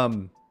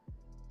 no.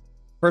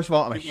 First of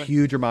all, I'm a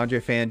huge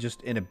Ramondre fan,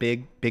 just in a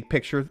big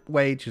picture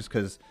way, just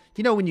because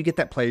when you get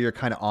that player you're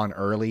kind of on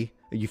early,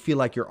 you feel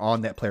like you're on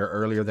that player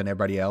earlier than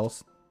everybody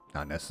else.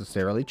 Not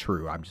necessarily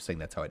true. I'm just saying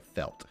that's how it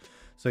felt.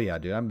 So yeah,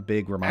 dude, I'm a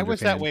big Ramondre fan. I was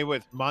that way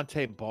with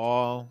Monte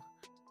Ball,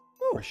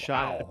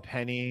 Rashad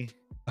Penny.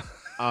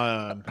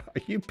 Are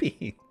you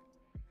being?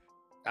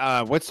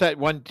 What's that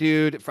one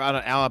dude out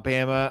of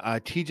Alabama?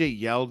 TJ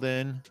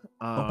Yeldon.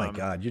 Oh my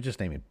God, you're just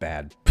naming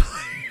bad.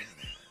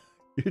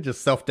 You're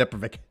just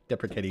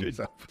self-deprecating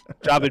yourself.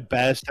 Jabin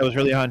Best. I was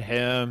really on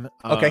him.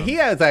 Okay, he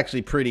was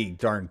actually pretty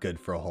darn good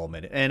for a whole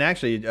minute. And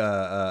actually,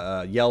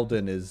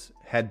 Yeldon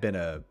had been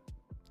a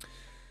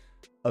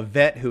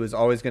vet who was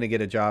always going to get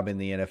a job in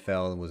the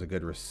NFL and was a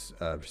good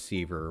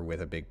receiver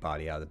with a big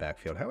body out of the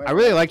backfield. However, I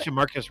really liked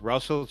Jamarcus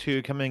Russell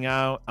too coming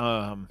out.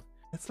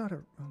 That's not a.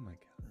 Oh my God.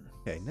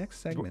 Okay, next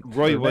segment.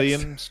 Roy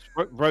Williams.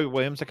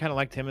 I kind of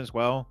liked him as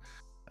well.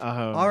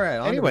 All right,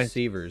 on to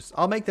receivers.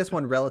 I'll make this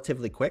one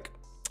relatively quick.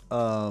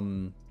 For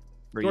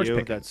George you,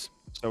 Pickens.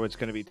 so it's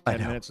going to be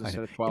 10 minutes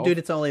instead of 12. Dude,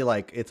 it's only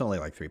like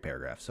 3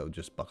 paragraphs, so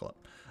just buckle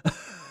up.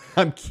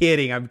 I'm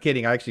kidding.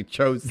 I actually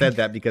said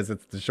that because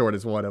it's the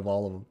shortest one of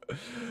all of them.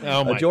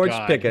 Oh my George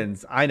God.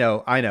 Pickens. I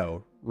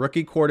know.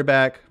 Rookie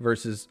quarterback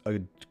versus a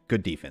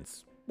good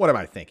defense. What am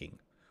I thinking?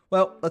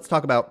 Well, let's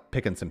talk about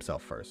Pickens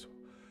himself first.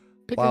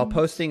 While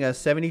posting a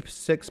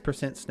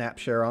 76% snap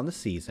share on the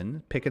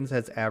season, Pickens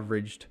has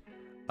averaged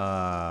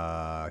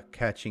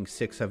catching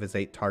 6 of his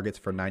 8 targets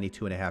for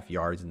 92.5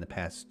 yards in the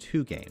past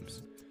 2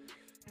 games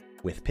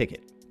with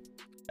Pickett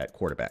at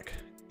quarterback,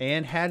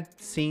 and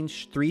had seen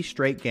 3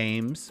 straight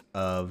games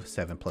of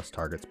 7+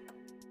 targets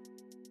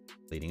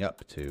leading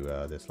up to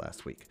this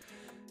last week.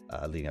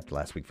 Leading up to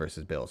last week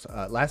versus Bills.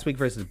 Last week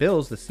versus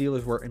Bills, the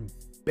Steelers were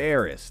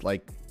embarrassed,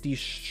 like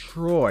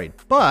destroyed.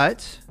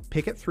 But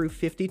Pickett threw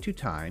 52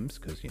 times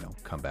because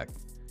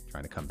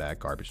trying to come back,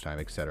 garbage time,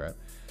 etc.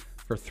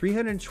 for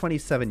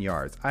 327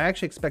 yards. I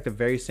actually expect a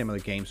very similar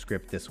game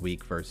script this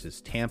week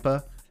versus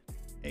Tampa,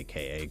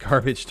 aka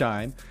garbage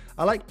time.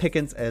 I like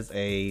Pickens as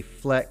a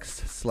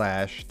flex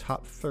 /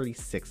 top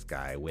 36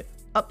 guy with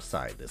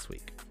upside this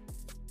week.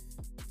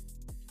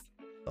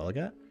 That's all I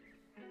got.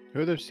 Who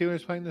are the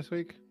Steelers playing this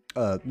week?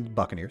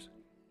 Buccaneers.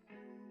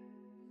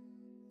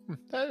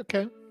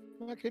 Okay,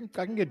 I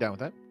can get down with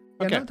that.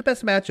 Yeah, Okay, not the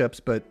best matchups,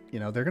 but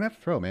they're gonna have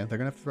to throw, man. They're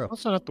gonna have to throw.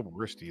 that's not the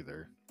worst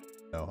either.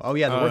 Oh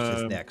yeah, the worst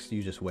is next.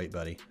 You just wait,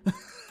 buddy.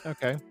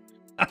 Okay,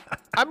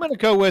 I'm gonna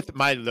go with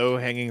my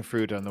low-hanging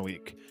fruit on the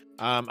week.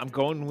 I'm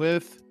going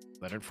with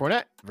Leonard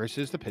Fournette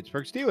versus the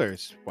Pittsburgh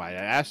Steelers. Why I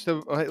asked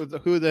who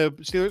the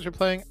Steelers are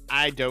playing,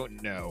 I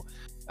don't know.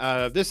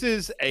 This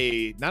is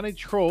not a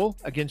troll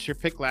against your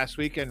pick last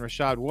week and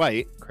Rachaad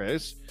White,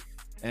 Chris.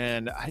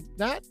 And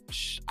at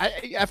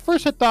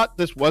first I thought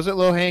this wasn't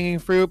low hanging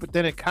fruit, but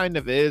then it kind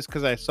of is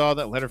because I saw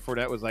that Leonard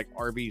Fournette was like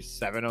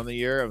RB7 on the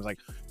year. I was like,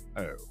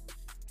 oh.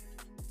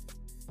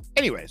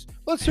 Anyways,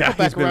 let's circle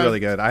back he's been around.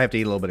 really good. I have to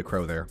eat a little bit of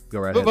crow there. Go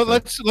right ahead. But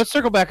let's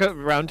circle back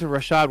around to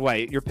Rachaad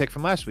White, your pick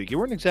from last week. You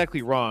weren't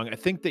exactly wrong. I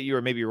think that you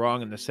were maybe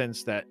wrong in the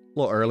sense that a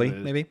little early,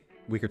 maybe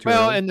week or two.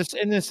 Well, early.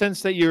 in the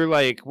sense that you're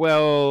like,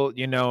 well,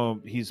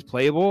 he's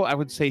playable. I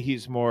would say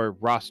he's more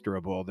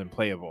rosterable than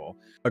playable.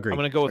 Agreed. I'm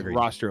going to go with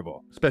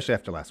rosterable, especially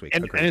after last week,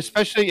 and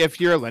especially if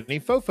you're a Lenny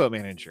Fofo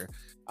manager.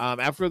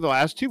 After the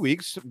last 2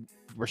 weeks,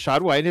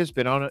 Rachaad White has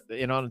been on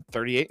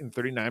 38 and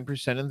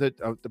 39%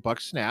 of the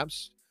Bucs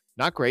snaps.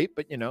 Not great,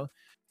 but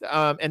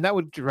and that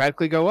would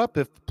radically go up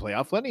if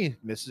playoff Lenny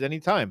misses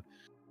any time.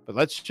 But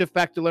let's shift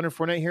back to Leonard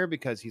Fournette here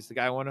because he's the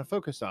guy I want to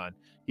focus on.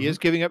 He is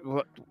giving up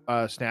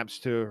snaps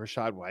to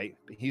Rachaad White.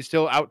 He's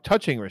still out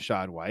touching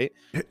Rachaad White.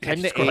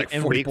 10-8 like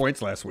 40 week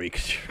points last week.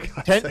 he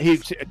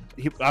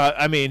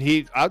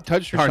out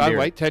touched Rachaad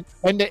White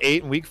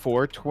 10-8 in week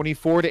 4,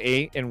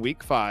 24-8 in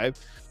week 5.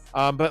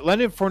 But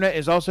Leonard Fournette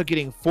is also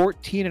getting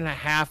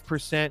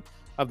 14.5%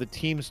 of the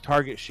team's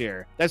target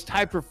share. That's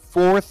tied for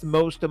 4th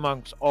most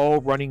amongst all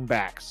running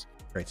backs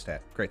Great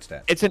stat. Great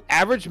stat. It's an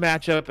average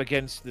matchup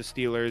against the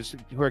Steelers,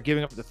 who are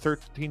giving up the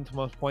 13th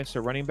most points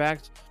to running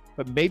backs.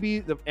 But maybe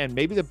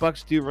the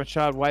Bucks do run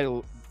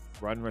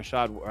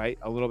Rachaad White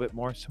a little bit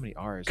more. So many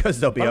R's. Because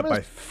they'll be up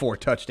by 4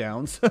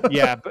 touchdowns.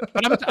 Yeah, but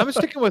I'm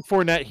sticking with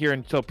Fournette here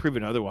until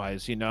proven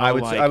otherwise. You know, I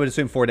would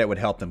assume Fournette would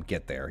help them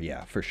get there.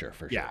 Yeah, for sure.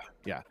 Yeah.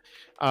 Yeah,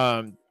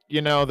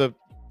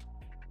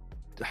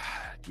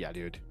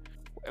 dude.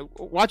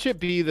 Watch it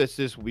be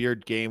this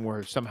weird game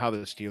where somehow the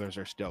Steelers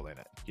are still in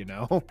it. You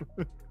know.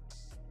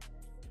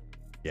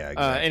 Yeah.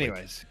 Exactly.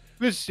 Anyways,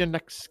 who's your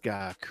next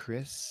guy,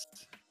 Chris?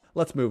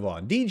 Let's move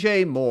on.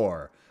 DJ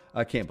Moore.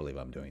 I can't believe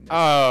I'm doing this.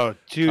 Oh,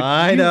 dude.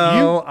 I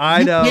know.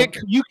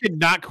 You could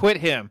not quit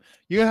him.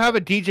 You have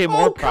a DJ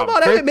Moore problem. Come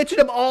on. I haven't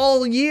mentioned him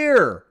all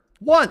year.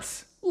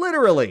 Once.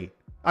 Literally.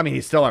 I mean,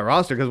 he's still on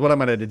roster because what I'm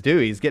going to do,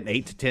 he's getting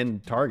 8 to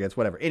 10 targets,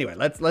 whatever. Anyway,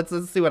 let's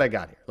see what I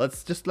got here.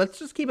 Let's just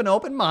keep an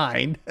open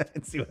mind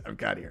and see what I've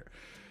got here.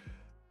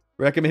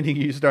 Recommending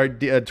you start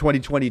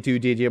 2022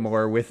 DJ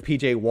Moore with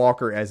PJ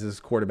Walker as his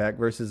quarterback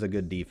versus a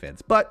good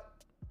defense. But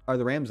are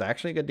the Rams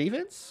actually a good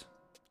defense?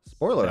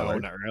 Spoiler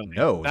alert. Not really.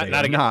 No,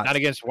 not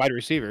against wide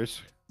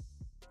receivers.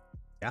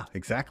 Yeah,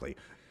 exactly.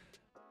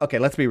 Okay,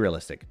 let's be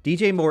realistic.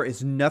 DJ Moore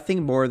is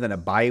nothing more than a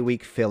bye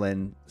week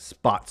fill-in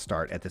spot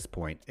start at this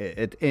point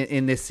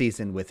in this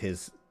season with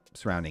his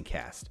surrounding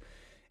cast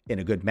in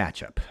a good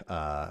matchup.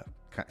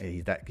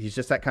 He's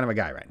just that kind of a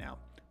guy right now.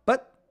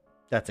 But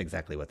that's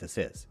exactly what this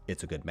is.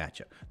 It's a good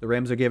matchup. The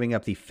Rams are giving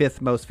up the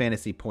 5th most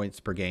fantasy points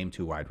per game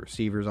to wide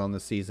receivers on the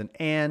season,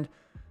 and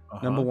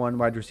number 1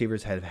 wide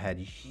receivers have had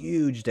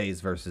huge days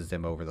versus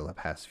them over the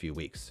past few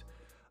weeks.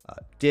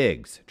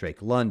 Diggs,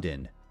 Drake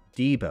London,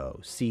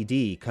 Debo,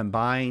 CD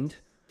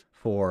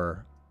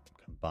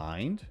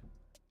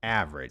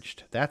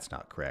averaged. That's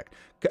not correct.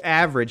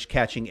 Average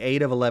catching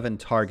 8 of 11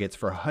 targets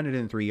for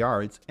 103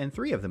 yards, and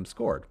 3 of them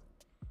scored.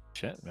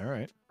 Shit. All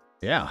right.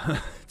 Yeah,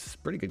 it's a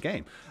pretty good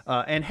game.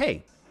 And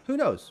hey, who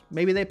knows?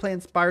 Maybe they play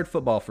inspired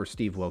football for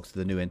Steve Wilkes,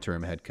 the new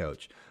interim head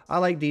coach. I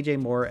like DJ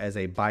Moore as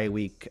a bye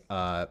week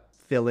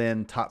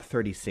fill-in top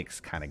 36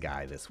 kind of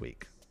guy this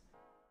week.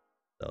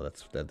 So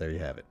there you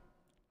have it.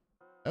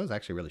 That was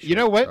actually really short. You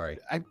know what? Sorry.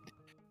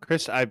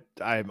 Chris, I'm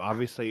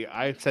obviously,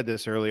 I said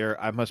this earlier.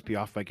 I must be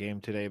off my game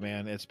today,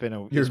 man.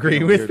 You're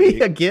agreeing with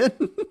me again?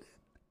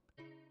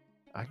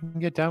 I can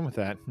get down with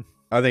that.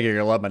 I think you're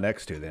going to love my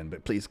next 2 then,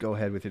 but please go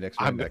ahead with your next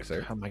one,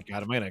 sir. Oh my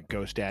God, am I going to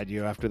ghost add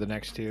you after the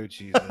next 2?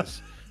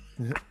 Jesus.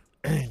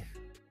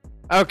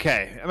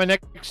 Okay, my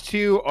next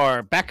 2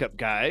 are backup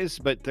guys,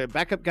 but the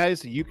backup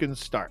guys that you can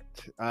start.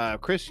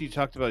 Chris, you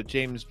talked about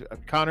James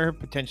Conner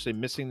potentially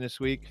missing this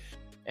week,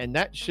 and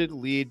that should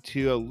lead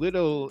to a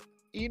little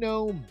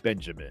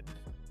Benjamin.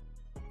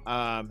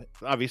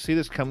 Obviously,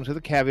 this comes with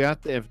a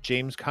caveat that if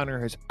James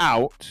Conner is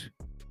out,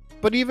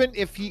 but even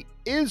if he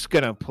is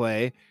going to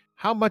play,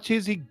 how much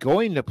is he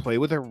going to play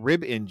with a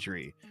rib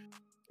injury?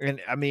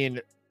 And I mean,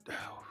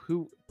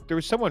 there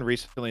was someone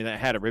recently that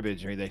had a rib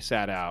injury. They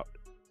sat out.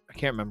 I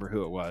can't remember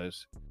who it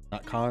was.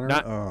 Not Connor?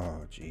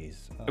 Oh,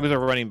 jeez. It was a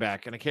running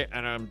back, and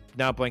I'm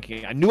now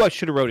blanking. I knew I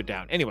should have wrote it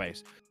down.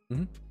 Anyways.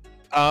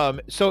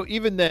 So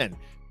even then,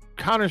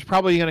 Connor's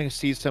probably going to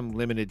see some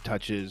limited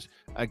touches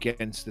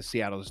against the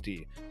Seattle's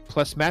D.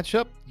 Plus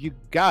matchup, you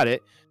got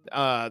it.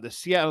 The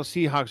Seattle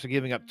Seahawks are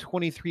giving up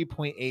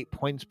 23.8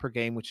 points per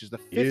game, which is the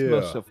 5th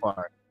most so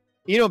far.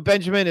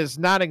 Benjamin is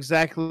not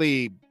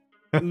exactly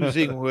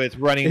oozing with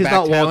running back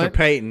talent. He's not Walter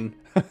Payton.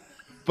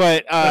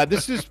 But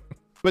this is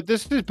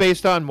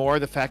based on more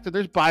the fact that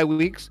there's bye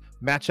weeks,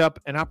 matchup,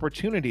 and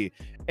opportunity.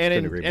 And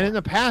in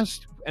the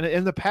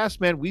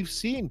past, man, we've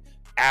seen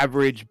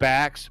average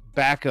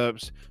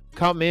backups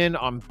come in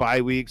on bye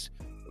weeks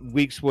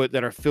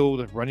that are filled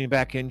with running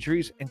back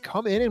injuries and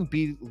come in and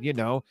be,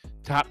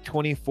 top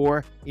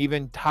 24,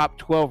 even top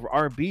 12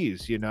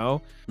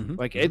 RBs,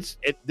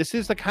 this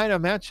is the kind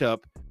of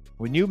matchup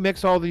when you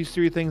mix all these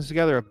 3 things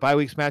together, a bye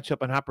weeks matchup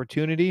and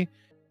opportunity,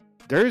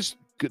 there is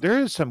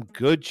some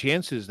good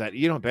chances that,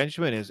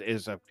 Benjamin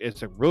is a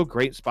real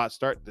great spot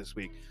start this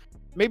week.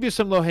 Maybe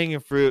some low hanging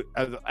fruit.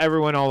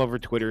 Everyone all over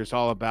Twitter is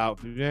all about,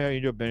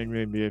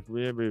 Benjamin,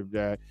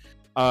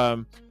 but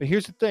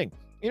here's the thing.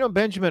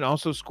 Benjamin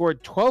also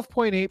scored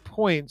 12.8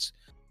 points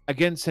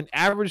against an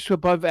average to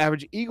above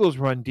average Eagles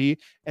run D,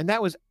 and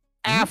that was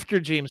after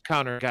James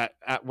Conner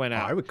went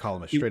out. I would call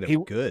him a straight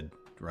up good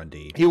run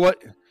D.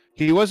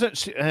 He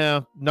wasn't.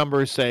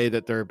 Numbers say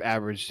that they're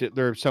average.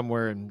 They're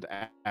somewhere in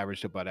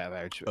average to above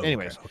average. Oh,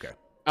 anyways, okay.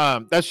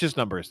 That's just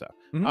numbers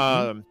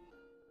though.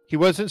 He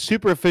wasn't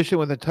super efficient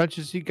with the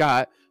touches he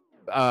got,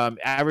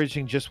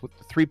 averaging just with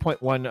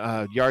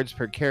 3.1 yards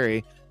per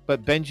carry.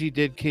 But Benji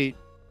did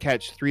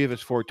catch 3 of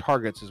his 4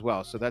 targets as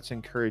well, so that's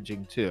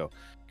encouraging too.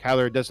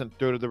 Kyler doesn't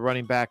throw to the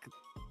running back.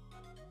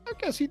 I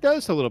guess he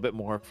does a little bit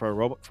more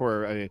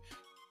for a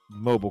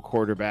mobile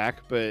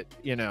quarterback, but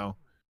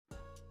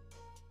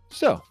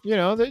still,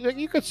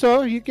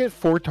 you get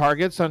 4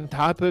 targets on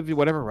top of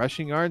whatever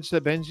rushing yards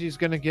that Benji's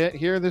going to get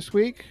here this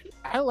week.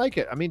 I like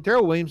it. I mean,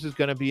 Darrell Williams is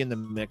going to be in the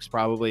mix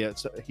probably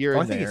here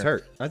and I think there. he's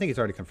hurt. I think he's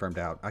already confirmed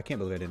out. I can't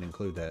believe I didn't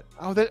include that.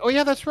 Oh,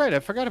 yeah, that's right. I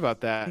forgot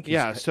about that.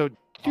 Yeah, so,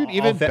 dude,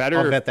 even better.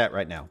 I'll vet that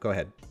right now. Go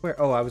ahead.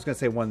 I was going to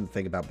say one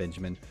thing about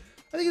Benjamin.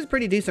 I think he's a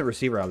pretty decent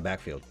receiver out of the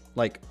backfield.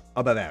 Like,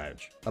 above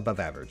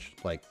average.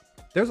 Like,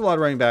 there's a lot of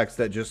running backs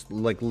that just,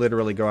 like,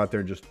 literally go out there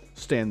and just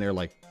stand there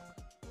like,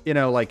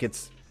 like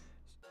it's...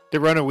 They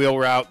run a wheel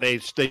route. They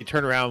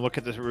turn around, look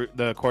at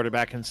the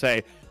quarterback and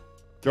say,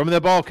 throw me the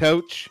ball,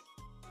 coach.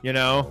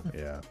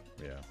 Yeah.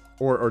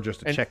 Or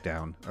just a check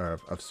down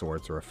of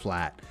sorts or a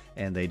flat,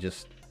 and they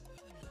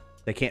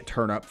can't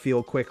turn up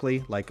field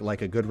quickly like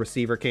a good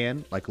receiver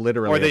can, like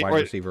literally a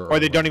wide receiver. Or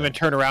they don't even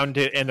turn around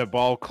and the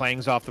ball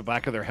clangs off the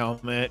back of their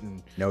helmet.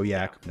 And no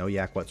yak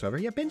whatsoever.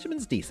 Yeah,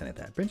 Benjamin's decent at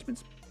that.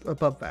 Benjamin's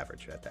above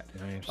average at that.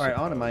 All right,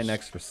 on to my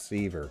next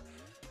receiver,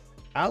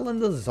 Allen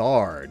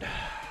Lazard.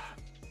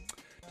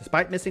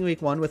 Despite missing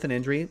week 1 with an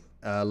injury,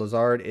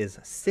 Lazard is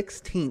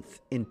 16th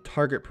in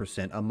target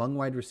percent among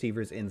wide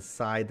receivers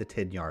inside the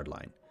 10-yard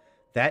line.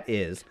 That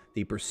is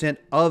the percent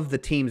of the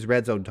team's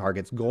red zone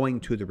targets going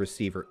to the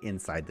receiver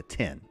inside the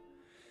 10.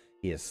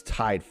 He is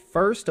tied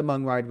first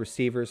among wide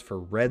receivers for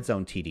red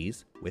zone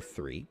TDs with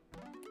 3.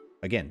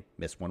 Again,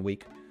 missed 1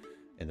 week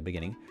in the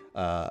beginning.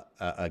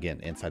 Again,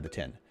 inside the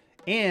 10.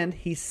 And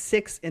he's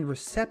 6th in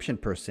reception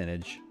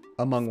percentage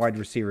among wide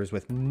receivers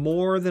with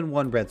more than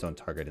 1 red zone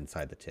target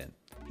inside the 10.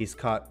 He's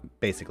caught,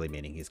 basically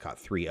meaning he's caught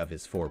 3 of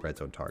his 4 red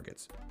zone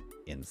targets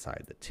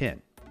inside the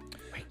 10.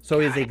 So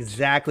he's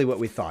exactly what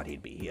we thought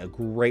he'd be. A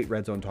great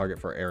red zone target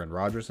for Aaron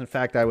Rodgers. In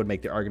fact, I would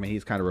make the argument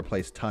he's kind of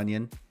replaced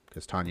Tunyon,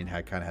 because Tunyon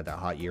had that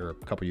hot year a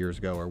couple years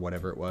ago or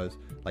whatever it was.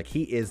 Like,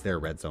 he is their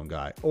red zone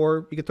guy.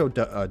 Or you could throw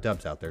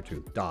Dubs out there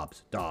too.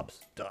 Dobbs.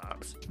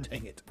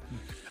 Dang it.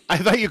 I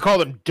thought you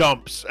called him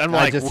Dumps. I'm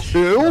like,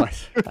 who?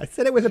 I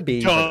said it with a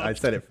B, but I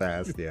said it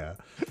fast. Yeah.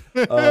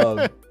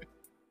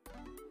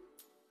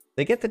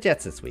 They get the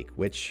Jets this week,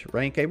 which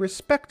rank a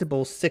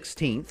respectable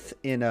 16th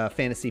in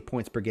fantasy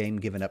points per game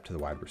given up to the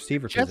wide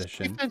receiver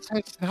position. Defense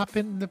has not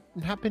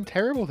been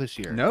terrible this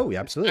year. No,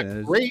 absolutely. It's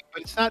not great,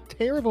 but it's not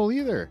terrible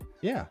either.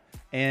 Yeah,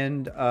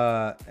 and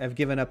have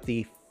given up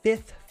the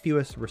 5th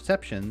fewest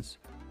receptions,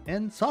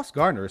 and Sauce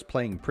Gardner is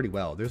playing pretty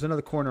well. There's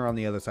another corner on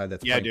the other side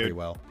that's playing pretty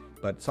well,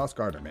 but Sauce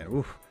Gardner, man,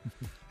 oof.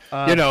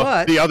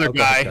 The other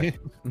guy.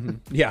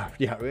 Yeah.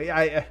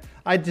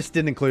 I just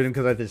didn't include him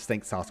because I just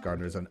think Sauce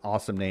Gardner is an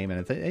awesome name,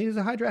 and he's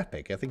a high draft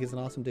pick. I think he's an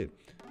awesome dude.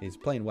 He's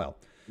playing well.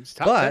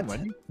 But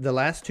the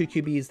last 2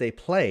 QBs they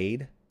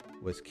played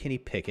was Kenny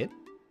Pickett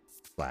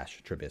 /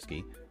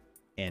 Trubisky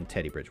and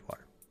Teddy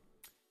Bridgewater.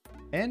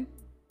 And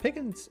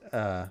Pickens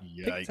had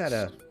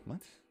a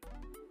what?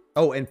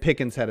 Oh, and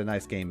Pickens had a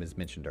nice game, as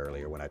mentioned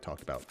earlier when I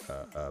talked about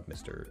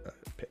Mr.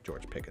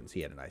 George Pickens.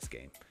 He had a nice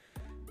game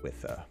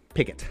with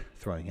Pickett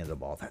throwing him the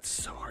ball. That's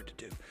so hard to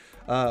do.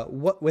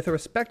 With a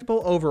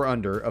respectable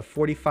over-under of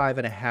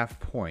 45.5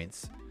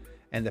 points,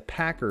 and the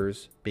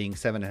Packers being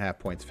 7.5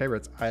 points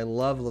favorites, I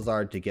love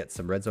Lazard to get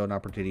some red zone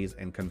opportunities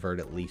and convert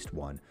at least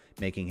 1,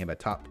 making him a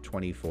top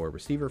 24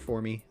 receiver for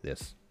me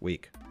this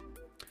week.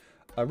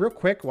 Real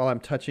quick, while I'm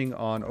touching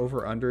on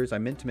over-unders, I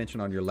meant to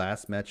mention on your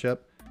last matchup,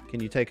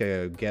 can you take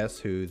a guess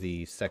who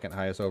the second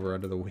highest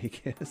over-under of the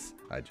week is?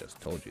 I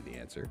just told you the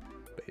answer,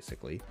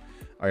 basically.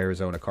 Our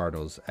Arizona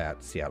Cardinals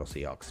at Seattle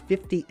Seahawks,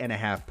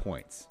 50.5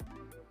 points.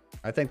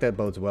 I think that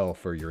bodes well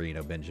for your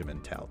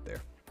Benjamin tout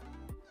there.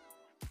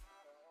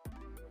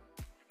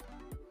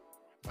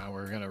 Wow,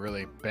 we're going to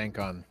really bank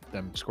on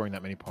them scoring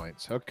that many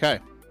points. Okay.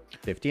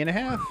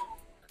 50.5.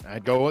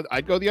 I'd go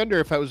the under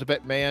if I was a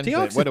bet man.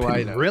 Seahawks what do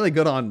I know? Really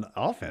good on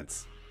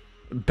offense.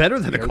 Better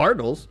than the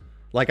Cardinals.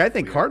 Like, I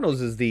think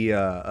Cardinals is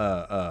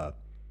the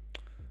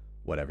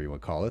whatever you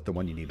want to call it, the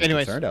one you need to be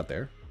concerned out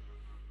there.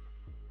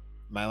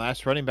 My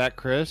last running back,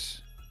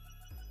 Chris,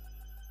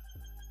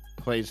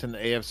 plays in the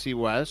AFC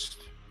West.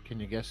 Can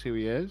you guess who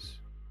he is?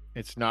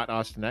 It's not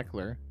Austin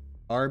Eckler.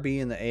 RB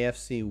in the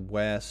AFC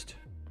West.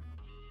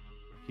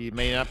 He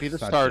may not be the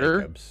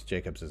starter.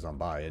 Jacobs is on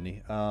bye, isn't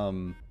he?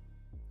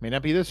 May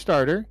not be the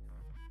starter.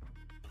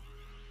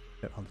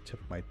 On the tip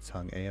of my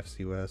tongue,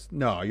 AFC West.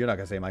 No, you're not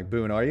gonna say Mike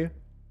Boone, are you?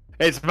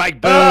 It's Mike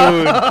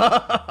Boone.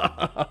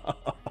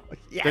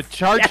 Yes, the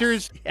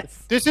Chargers.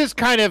 Yes. This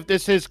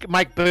is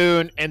Mike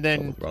Boone, and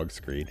then wrong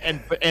screen,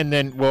 and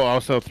then we'll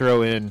also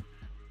throw in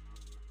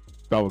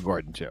Melvin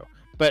Gordon too.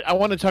 But I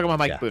want to talk about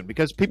Mike Boone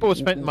because people have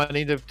spent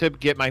money to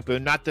get Mike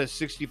Boone, not the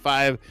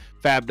 $65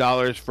 fab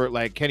dollars for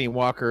like Kenny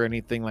Walker or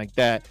anything like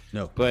that.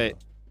 No, but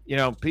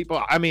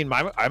people. I mean,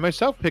 I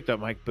myself picked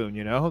up Mike Boone.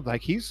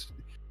 Like he's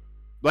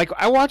like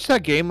I watched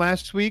that game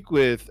last week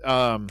with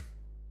the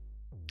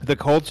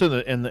Colts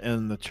and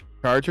the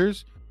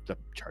Chargers.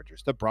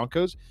 The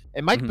Broncos,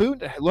 and Mike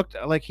Boone looked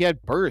like he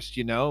had burst,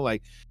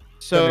 like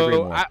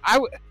so I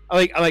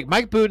like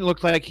Mike Boone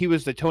looked like he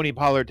was the Tony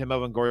Pollard to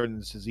Melvin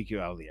Gordon's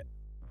Ezekiel Elliott,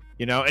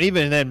 and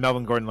even then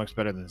Melvin Gordon looks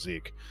better than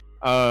Zeke,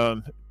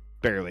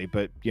 barely,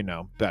 but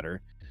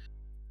better.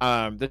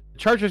 The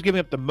Chargers giving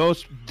up the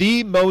most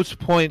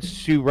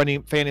points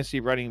to fantasy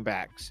running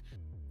backs.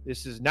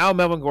 This is now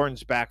Melvin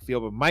Gordon's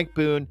backfield, but Mike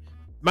Boone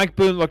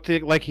looked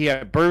like he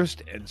had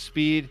burst and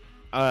speed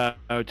to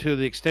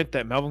the extent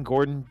that Melvin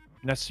Gordon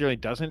necessarily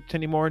doesn't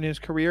anymore in his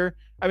career.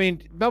 I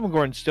mean, Melvin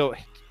Gordon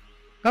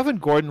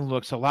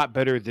looks a lot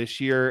better this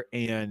year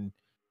and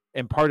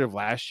part of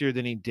last year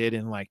than he did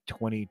in like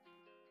he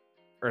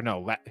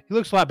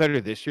looks a lot better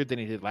this year than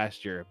he did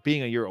last year,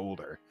 being a year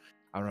older.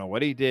 I don't know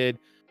what he did,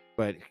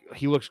 but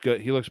he looks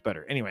good. He looks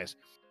better. Anyways,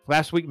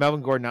 last week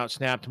Melvin Gordon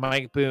outsnapped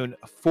Mike Boone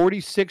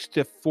 56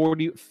 to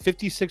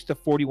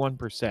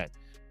 41%.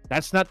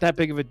 That's not that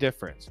big of a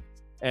difference.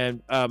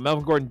 And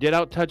Melvin Gordon did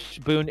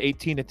outtouch Boone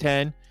 18 to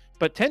 10,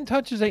 but 10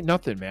 touches ain't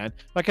nothing, man.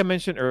 Like I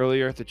mentioned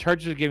earlier, the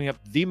Chargers are giving up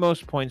the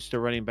most points to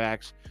running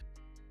backs.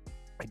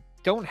 I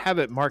don't have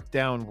it marked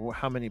down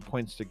how many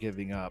points they're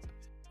giving up.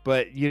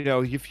 But, you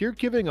know, if you're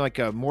giving like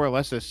a more or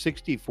less a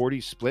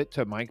 60-40 split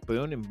to Mike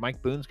Boone and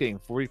Mike Boone's getting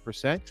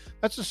 40%,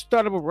 that's a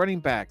startable running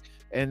back.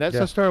 And that's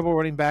a startable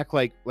running back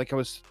like I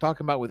was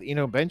talking about with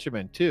Eno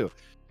Benjamin too.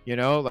 You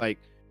know, like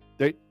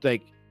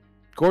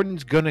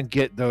Gordon's gonna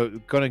get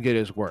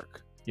his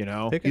work. You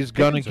know, he's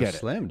gonna get it.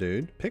 Slim,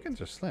 dude.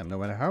 Pickens are slim, no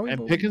matter how.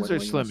 And Pickens are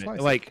slim.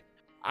 Like,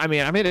 I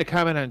mean, I made a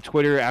comment on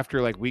Twitter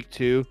after like week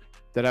 2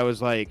 that I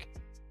was like,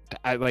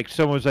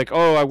 someone was like,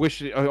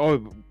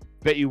 "Oh,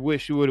 bet you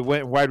wish you would have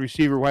went wide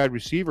receiver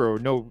or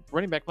no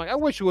running back." I'm like, I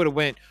wish you would have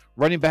went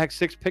running back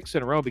 6 picks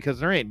in a row because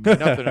there ain't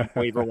nothing on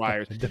waiver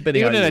wires. Even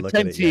in a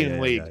 10-team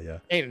league,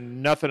 ain't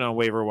nothing on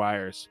waiver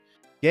wires.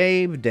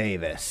 Gabe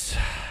Davis.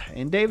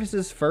 In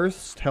Davis's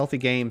first healthy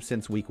game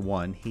since week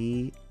 1,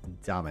 he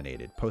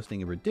dominated,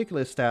 posting a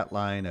ridiculous stat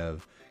line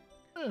of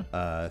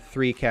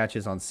 3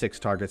 catches on 6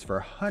 targets for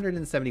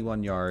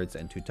 171 yards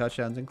and 2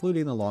 touchdowns,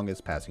 including the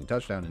longest passing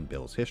touchdown in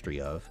Bills' history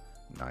of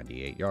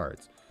 98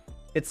 yards.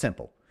 It's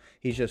simple.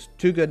 He's just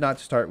too good not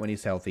to start when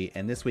he's healthy,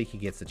 and this week he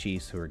gets the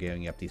Chiefs, who are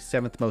giving up the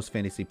 7th most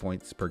fantasy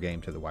points per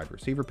game to the wide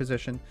receiver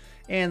position,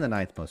 and the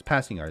 9th most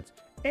passing yards,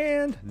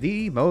 and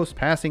the most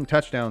passing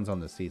touchdowns on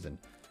the season.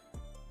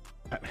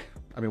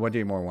 I mean, what do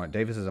you more want?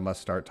 Davis is a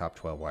must-start top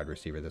 12 wide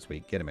receiver this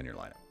week. Get him in your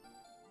lineup.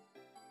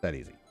 That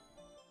easy.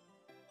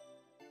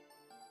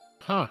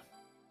 Huh.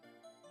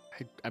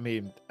 I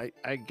mean,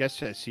 I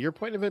guess I see your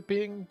point of it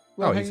being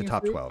he's a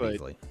top 12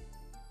 easily.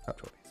 Top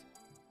 12 easy.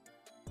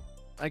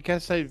 I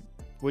guess I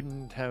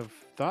wouldn't have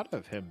thought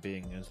of him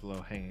being as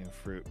low-hanging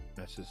fruit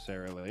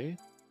necessarily.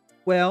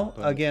 Well,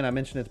 again, I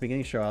mentioned at the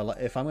beginning of the show,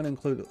 if I'm going to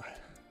include,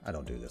 I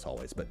don't do this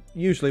always, but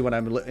usually when I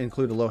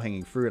include a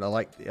low-hanging fruit, I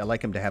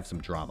like him to have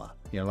some drama.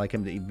 You know, like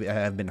him to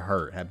have been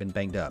hurt, have been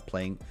banged up,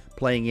 playing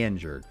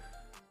injured,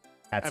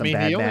 had some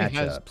bad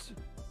matchups.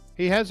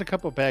 He has a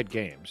couple bad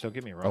games. Don't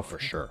get me wrong. Oh, for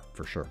sure.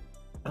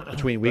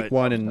 Between week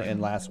 1 and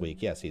last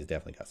week, yes, he's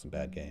definitely got some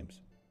bad games.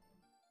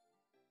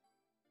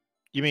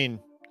 You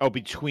mean,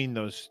 between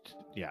those?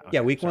 Yeah. Okay,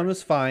 yeah, week 1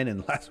 was fine,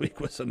 and last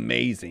week was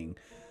amazing.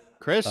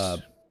 Chris?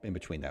 In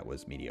between that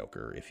was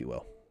mediocre, if you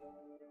will.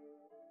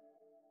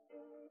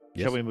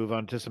 Yes. Shall we move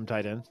on to some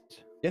tight ends?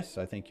 Yes,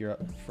 I think you're up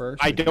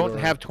first. I don't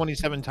have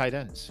 27 tight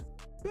ends.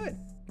 Good.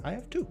 I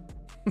have 2.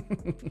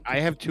 I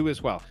have 2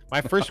 as well. My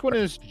first one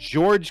is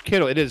George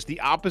Kittle. It is the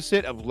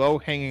opposite of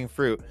low-hanging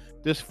fruit.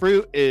 This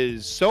fruit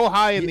is so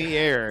high in the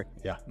air.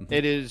 Yeah.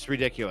 It is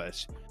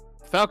ridiculous.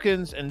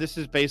 Falcons, and this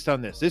is based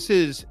on this. This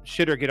is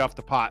shit or get off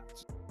the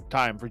pot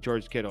time for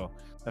George Kittle.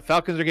 The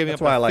Falcons are giving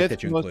That's why I like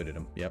that you included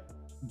him. Yep.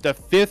 The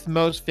 5th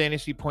most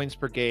fantasy points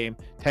per game,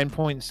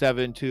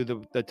 10.7 to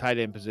the tight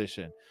end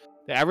position.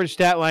 The average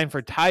stat line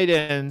for tight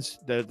ends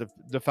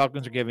the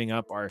Falcons are giving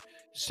up are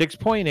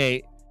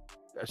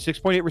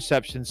 6.8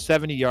 receptions,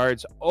 70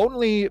 yards,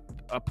 only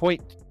a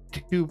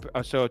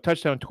 0.2, so a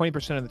touchdown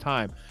 20% of the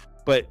time.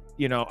 But,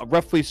 you know,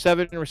 roughly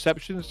 7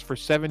 receptions for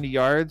 70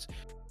 yards.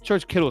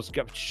 George Kittle is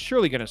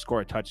surely going to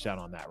score a touchdown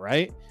on that,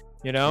 right?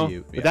 You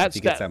know, if he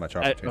gets that much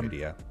opportunity.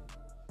 Yeah,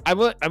 I'm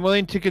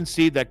willing to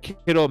concede that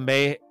Kittle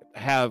may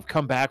have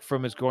come back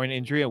from his groin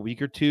injury a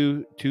week or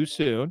two too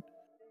soon.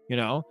 You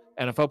know,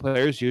 NFL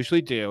players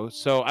usually do.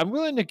 So I'm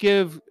willing to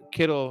give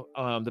Kittle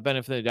the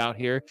benefit of the doubt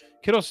here.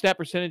 Kittle's snap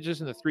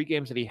percentages in the 3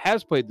 games that he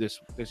has played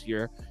this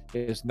year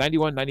is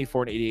 91,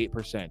 94, and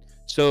 88%.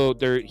 So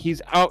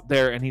he's out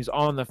there and he's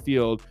on the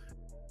field.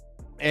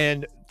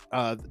 And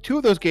 2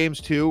 of those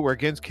games too were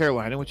against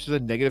Carolina, which is a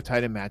negative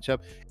tight end matchup,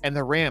 and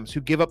the Rams, who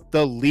give up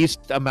the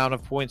least amount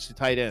of points to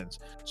tight ends.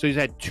 So he's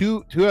had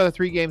 2 out of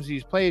 3 games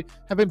he's played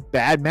have been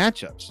bad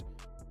matchups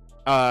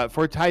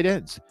for tight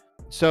ends.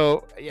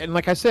 So, and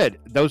like I said,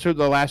 those are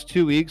the last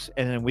 2 weeks,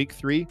 and then week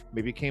 3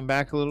 maybe came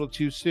back a little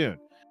too soon.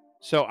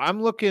 So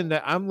I'm looking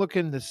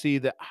to see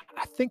that.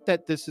 I think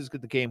that this is the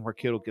game where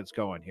Kittle gets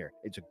going here.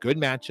 It's a good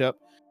matchup.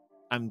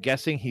 I'm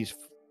guessing he's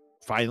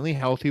finally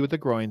healthy with the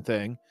groin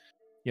thing.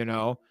 You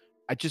know,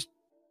 it's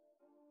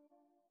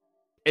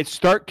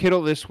start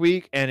Kittle this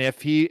week, and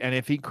if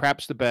he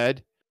craps the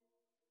bed,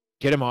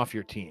 get him off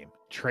your team.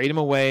 Trade him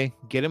away.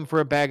 Get him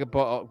for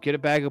get a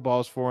bag of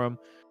balls for him.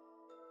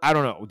 I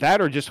don't know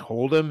that, or just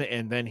hold him,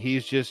 and then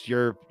he's just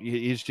your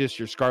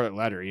scarlet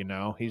letter. You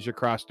know, he's your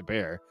cross to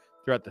bear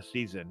throughout the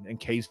season in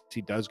case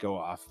he does go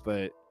off.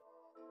 But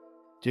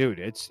dude,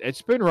 it's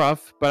been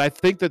rough. But I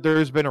think that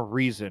there's been a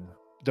reason.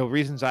 The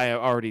reasons I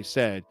already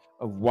said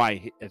of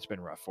why it's been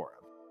rough for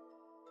him.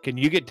 Can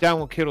you get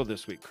down with Kittle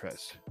this week,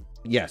 Chris?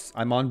 Yes,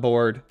 I'm on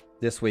board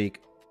this week.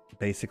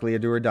 Basically a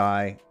do or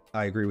die.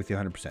 I agree with you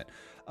 100%.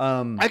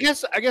 I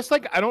guess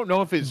like I don't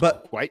know if it's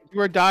quite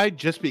do or die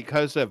just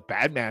because of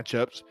bad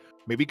matchups.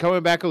 Maybe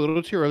coming back a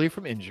little too early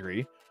from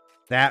injury.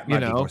 That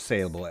might be more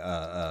saleable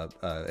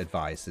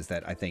advice, is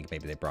that I think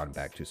maybe they brought him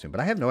back too soon. But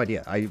I have no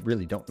idea. I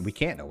really don't. We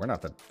can't know. We're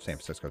not the San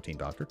Francisco team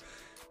doctor.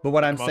 But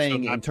what I'm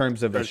saying in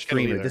terms of a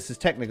streamer, this is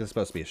technically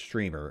supposed to be a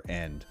streamer,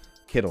 and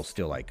Kittle's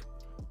still like,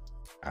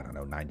 I don't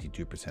know,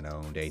 92%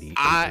 owned,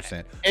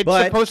 88%.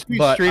 It's supposed to be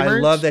streamers. I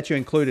love that you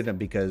included him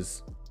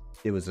because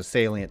it was a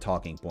salient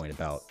talking point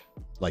about,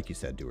 like you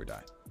said, do or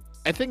die.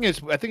 I think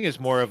it's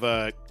more of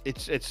a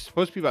it's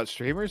supposed to be about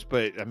streamers,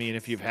 but I mean,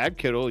 if you've had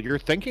Kittle, you're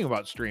thinking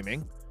about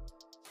streaming.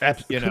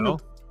 Absolutely. You know,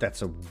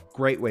 that's a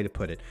great way to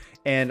put it.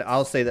 And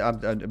I'll say that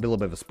I'm a little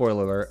bit of a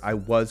spoiler alert. I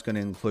was going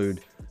to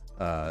include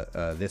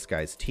this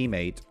guy's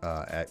teammate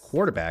at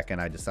quarterback, and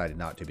I decided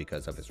not to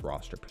because of his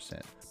roster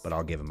percent. But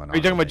I'll give him an. Are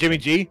you talking about Jimmy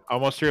G?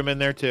 Almost threw him in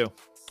there too.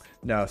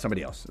 No,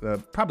 somebody else.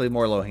 Probably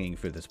more low-hanging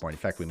fruit at this point. In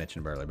fact, we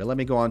mentioned him earlier. But let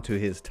me go on to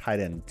his tight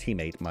end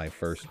teammate, my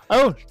first.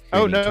 No.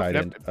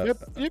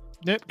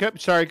 Yep.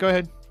 Sorry, go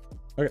ahead.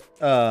 Okay.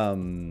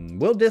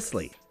 Will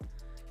Dissly.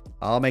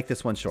 I'll make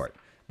this one short.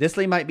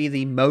 Dissly might be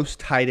the most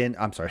tight end.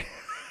 I'm sorry.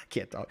 I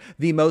can't talk.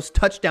 The most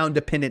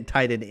touchdown-dependent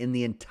tight end in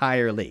the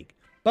entire league.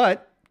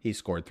 But he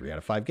scored 3 out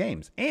of 5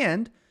 games.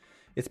 And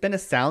it's been a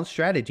sound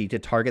strategy to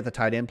target the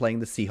tight end playing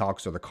the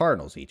Seahawks or the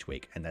Cardinals each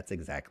week. And that's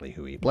exactly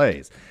who he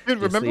plays. Dude,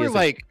 remember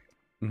like...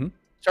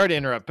 Sorry to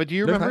interrupt, but do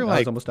you remember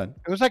like almost done.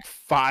 It was like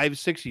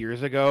 5-6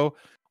 years ago,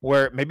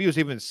 where maybe it was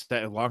even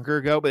longer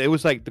ago, but it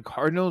was like the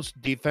Cardinals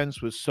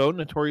defense was so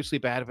notoriously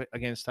bad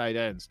against tight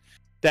ends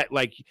that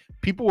like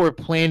people were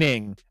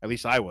planning, at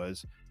least I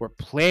were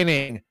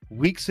planning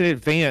weeks in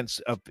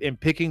advance in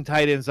picking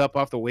tight ends up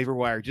off the waiver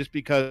wire just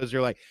because they're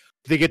like,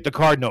 they get the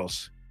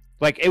Cardinals.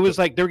 Like it was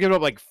like they were giving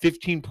up like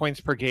 15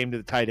 points per game to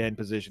the tight end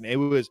position. It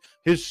was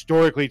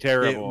historically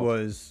terrible. It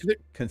was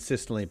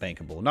consistently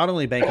bankable. Not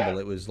only bankable,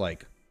 it was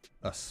like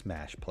a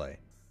smash play.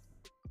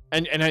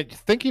 And I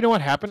think you know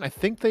what happened? I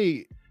think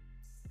they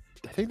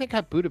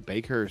got Budda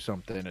Baker or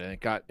something, and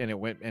it got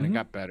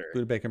better.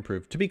 Budda Baker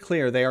improved. To be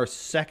clear, they are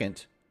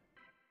second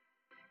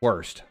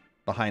worst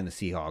behind the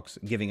Seahawks,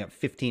 giving up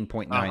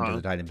 15.9 to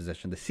the tight end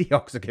position. The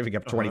Seahawks are giving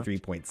up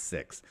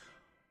 23.6.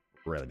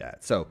 Really bad.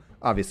 So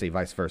obviously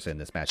vice versa in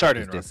this matchup.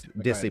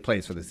 Dissly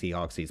plays for the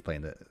Seahawks. He's playing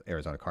the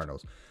Arizona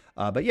Cardinals.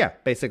 But yeah,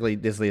 basically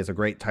Dissly is a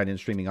great tight end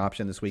streaming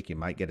option this week. You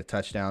might get a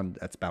touchdown.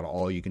 That's about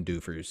all you can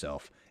do for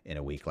yourself in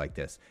a week like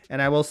this. And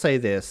I will say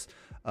this,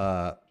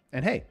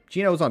 and hey,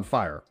 Gino's on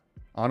fire.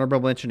 Honorable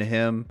mention to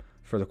him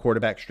for the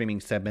quarterback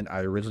streaming segment.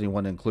 I originally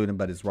wanted to include him,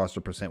 but his roster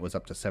percent was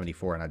up to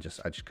 74, and I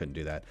just couldn't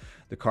do that.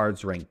 The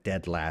Cards ranked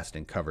dead last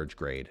in coverage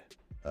grade.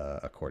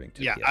 According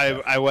to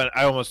PFF.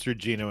 I almost threw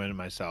Gino in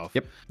myself.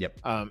 Yep.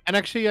 And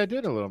actually I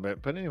did a little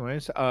bit, but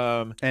anyways,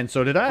 and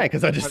so did I,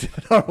 because I just did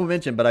an honorable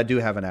mention, but I do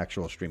have an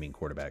actual streaming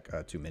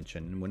quarterback to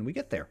mention when we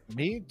get there.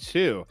 Me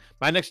too.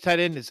 My next tight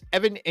end is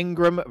Evan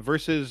Ingram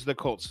versus the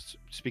Colts.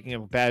 Speaking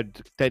of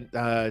bad tight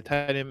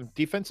end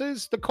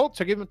defenses, the Colts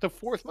are giving it the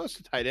 4th most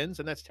to tight ends,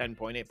 and that's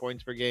 10.8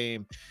 points per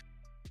game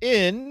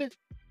in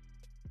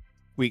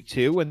week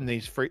 2 when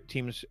these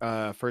teams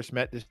first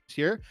met this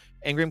year.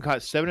 Ingram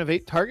caught 7 of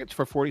 8 targets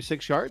for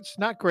 46 yards.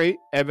 Not great.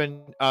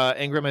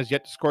 Ingram has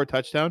yet to score a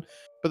touchdown,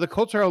 but the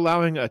Colts are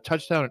allowing a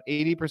touchdown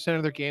in 80%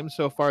 of their games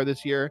so far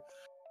this year.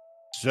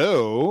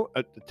 So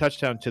a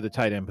touchdown to the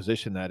tight end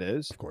position, that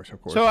is. Of course.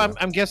 So yeah.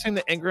 I'm guessing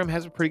that Ingram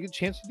has a pretty good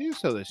chance to do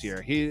so this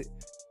year.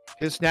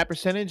 His snap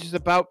percentage is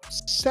about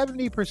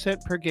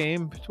 70% per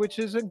game, which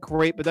isn't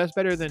great, but that's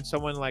better than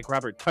someone like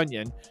Robert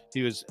Tonyan.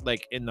 He was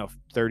like in the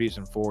 30s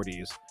and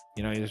 40s.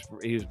 You know,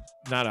 he's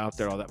not out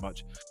there all that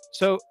much.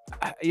 So,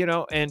 you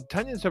know, and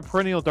Tunyan's a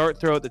perennial dart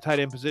throw at the tight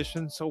end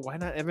position. So why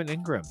not Evan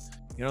Ingram?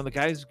 You know, the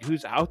guy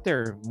who's out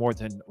there more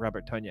than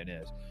Robert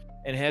Tonyan is,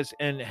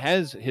 and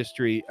has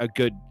history,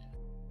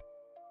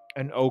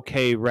 an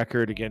okay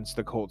record against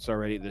the Colts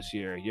already this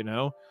year. You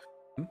know,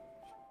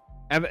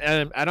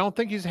 and I don't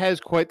think he has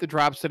quite the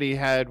drops that he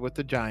had with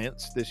the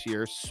Giants this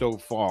year so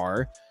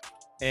far.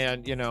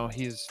 And you know,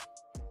 he's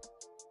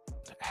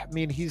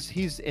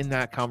in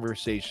that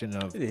conversation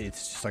of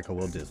it's just like a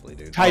Will Dissly,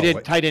 dude.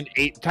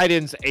 Tight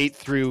ends 8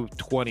 through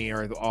 20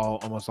 are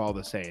almost all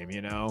the same,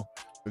 you know.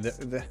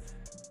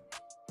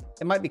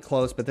 It might be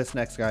close, but this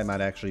next guy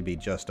might actually be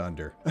just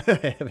under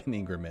Evan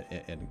Ingram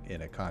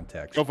in a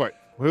context. Go for it.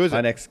 Who is it?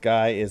 My next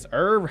guy is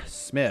Irv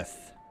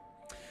Smith.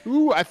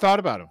 Ooh, I thought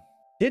about him.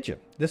 Did you?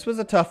 This was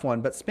a tough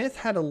one, but Smith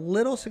had a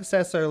little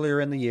success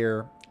earlier in the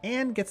year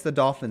and gets the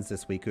Dolphins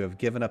this week, who have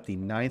given up the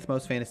 9th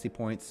most fantasy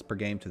points per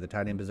game to the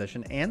tight end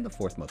position and the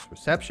 4th most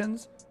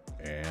receptions.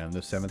 and the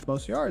 7th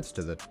most yards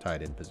to the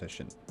tight end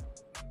position.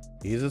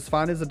 He's as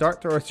fine as a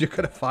dart thrower as you're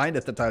going to find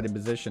at the tight end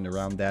position,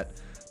 around that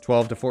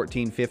 12 to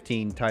 14,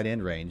 15 tight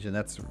end range. And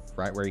that's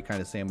right where he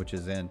kind of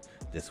sandwiches in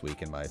this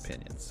week, in my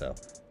opinion. So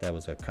that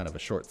was a kind of a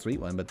short, sweet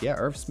one. But yeah,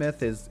 Irv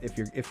Smith is,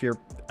 if you're,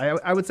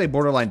 I would say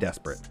borderline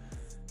desperate,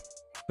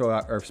 throw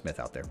out Irv Smith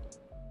out there.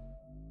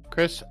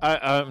 Chris,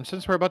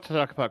 since we're about to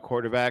talk about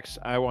quarterbacks,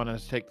 I want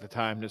to take the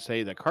time to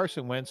say that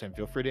Carson Wentz, and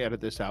feel free to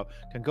edit this out,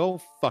 can go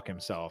fuck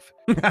himself.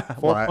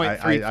 Well,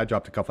 I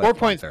dropped a couple.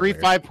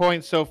 4.35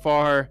 points so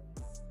far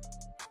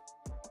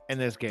in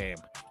this game.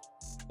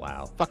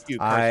 Wow. Fuck you,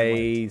 Carson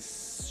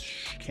Wentz.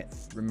 Can't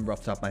remember off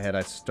the top of my head.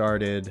 I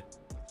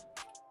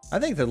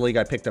think the league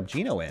I picked up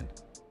Geno in,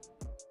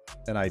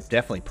 and I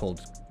definitely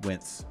pulled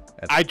Wentz.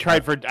 I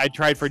tried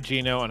for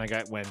Geno, and I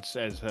got Wentz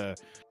as a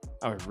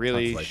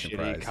really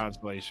shitty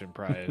consolation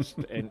prize.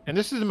 and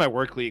this is in my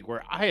work league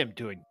where I am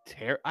doing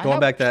terrible. Going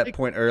back to that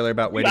point earlier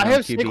about waiting on QB. I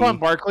have Saquon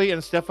Barkley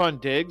and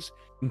Stephon Diggs,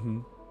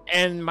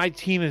 and my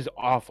team is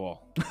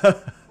awful.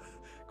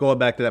 Going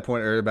back to that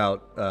point earlier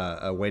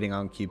about waiting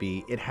on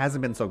QB, it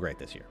hasn't been so great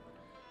this year.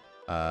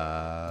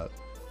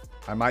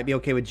 I might be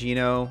okay with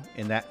Geno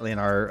in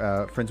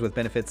our Friends with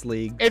Benefits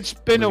league. It's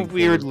been a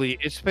weird league.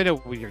 It's been a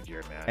weird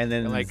year, man. And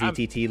then in the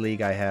ZTT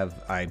league,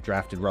 I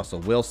drafted Russell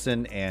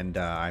Wilson, and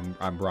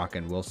I'm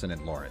rocking Wilson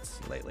and Lawrence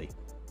lately.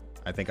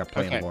 I think I'm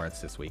playing Lawrence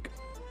this week.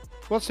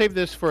 We'll save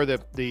this for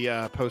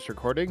the post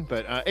recording,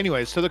 but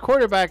anyways, so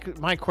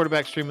my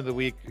quarterback stream of the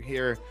week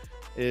here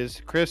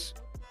is Chris.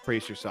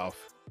 Brace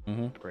yourself.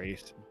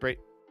 Brace.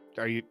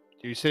 Are you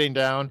sitting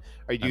down?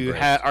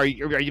 Are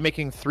you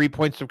making 3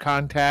 points of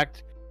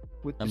contact?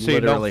 So you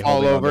don't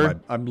fall over.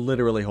 I'm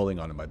literally holding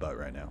on to my butt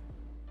right now.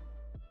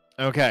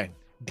 Okay.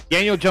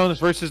 Daniel Jones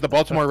versus the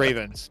Baltimore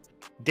Ravens.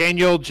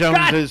 Daniel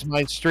Jones is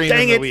my stream of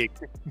the week.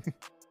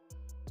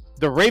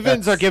 The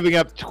Ravens are giving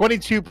up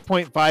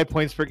 22.5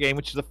 points per game,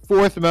 which is the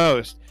 4th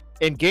most.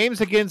 In games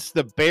against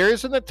the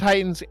Bears and the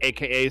Titans,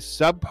 aka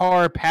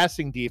subpar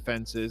passing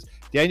defenses,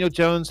 Daniel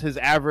Jones has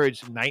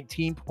averaged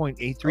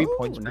 19.83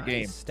 points per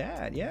game.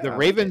 Stat, yeah. The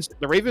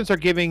Ravens are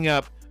giving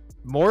up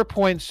more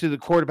points to the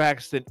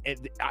quarterbacks than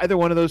either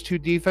one of those two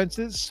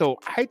defenses. So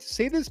I hate to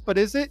say this, but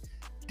is it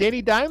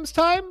Danny Dimes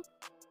time?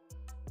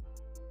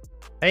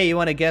 Hey, you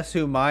want to guess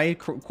who my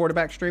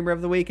quarterback streamer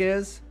of the week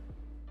is?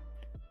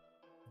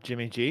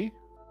 Jimmy G?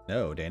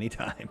 No, Danny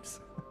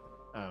Dimes.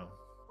 Oh,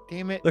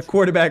 damn it. The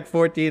quarterback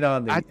 14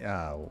 on the...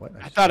 I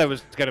thought it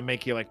was going to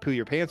make you like poo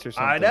your pants or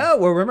something. I know.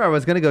 Well, remember, I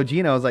was going to go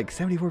Geno. I was like,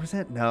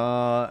 74%?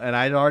 No. And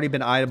I'd already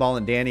been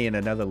eyeballing Danny in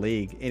another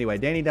league. Anyway,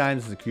 Danny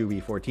Dimes is a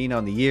QB 14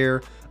 on the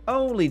year.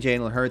 Only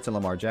Jalen Hurts and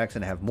Lamar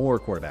Jackson have more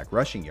quarterback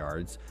rushing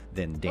yards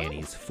than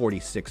Danny's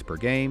 46 per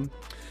game.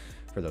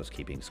 For those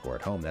keeping score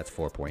at home, that's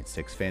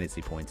 4.6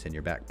 fantasy points in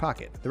your back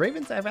pocket. The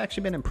Ravens have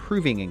actually been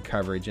improving in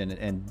coverage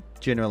and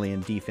generally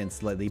in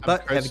defense lately,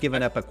 but have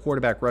given up a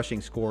quarterback rushing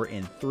score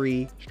in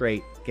 3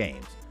 straight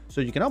games.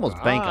 So you can almost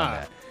bank on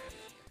that.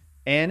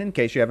 And in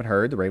case you haven't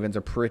heard, the Ravens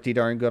are pretty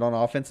darn good on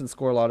offense and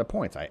score a lot of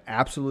points. I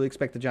absolutely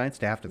expect the Giants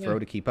to have to throw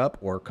to keep up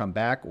or come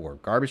back or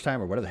garbage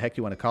time or whatever the heck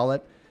you want to call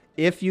it.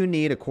 If you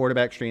need a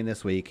quarterback stream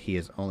this week, he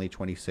is only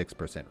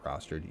 26%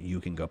 rostered. You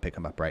can go pick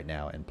him up right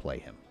now and play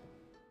him.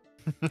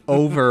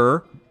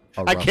 Over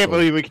I can't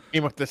believe we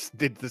came up with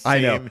did the same. I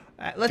know.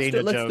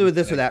 Let's do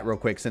this or that real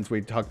quick since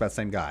we talked about the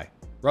same guy.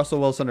 Russell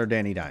Wilson or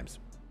Danny Dimes?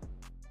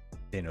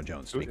 Daniel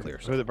Jones, to be clear.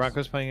 Who are the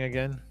Broncos playing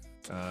again?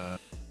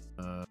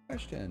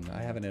 Question.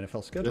 I have an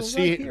NFL schedule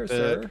right here,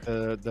 sir.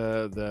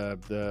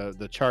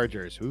 The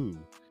Chargers. Ooh.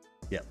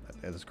 Yeah,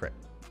 that is correct.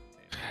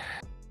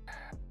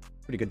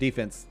 Pretty good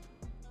defense.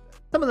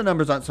 Some of the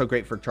numbers aren't so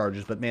great for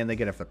Chargers, but man, they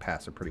get after the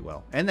passer pretty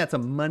well. And that's a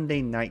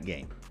Monday night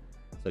game.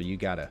 So you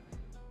gotta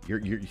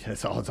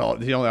that's all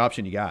the only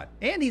option you got.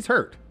 And he's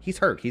hurt.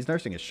 He's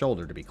nursing his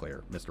shoulder, to be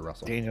clear, Mr.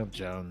 Russell. Daniel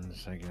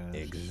Jones, I guess.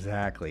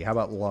 Exactly. How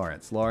about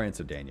Lawrence? Lawrence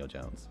or Daniel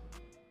Jones?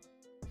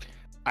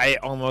 I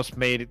almost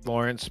made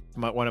Lawrence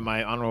one of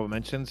my honorable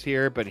mentions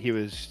here, but he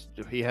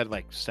had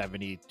like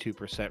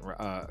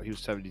 72%. He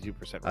was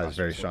 72%. I was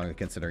very strongly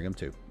considering him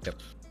too. Yep.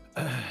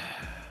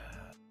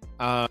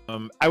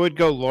 I would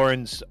go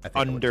Lawrence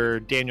under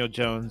Daniel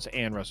Jones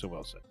and Russell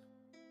Wilson.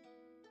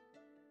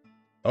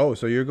 Oh,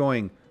 so you're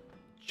going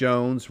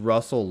Jones,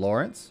 Russell,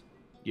 Lawrence?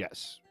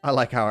 Yes. I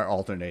like how I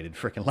alternated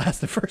freaking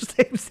last and first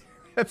names.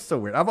 That's so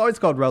weird. I've always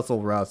called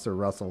Russell Russ or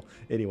Russell.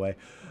 Anyway.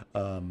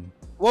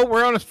 Well,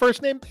 we're on his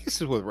first name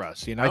basis with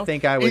Russ, you know? I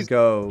think I would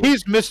go...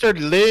 He's Mr.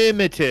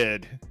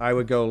 Limited. I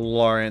would go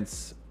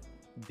Lawrence,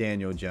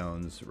 Daniel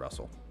Jones,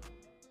 Russell.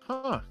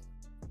 Huh.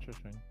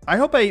 Interesting. I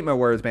hope I eat my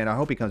words, man. I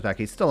hope he comes back.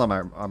 He's still on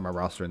my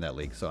roster in that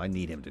league, so I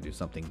need him to do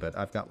something. But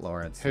I've got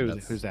Lawrence.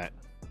 Who's that?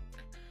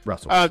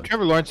 Russell.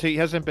 Trevor Lawrence. He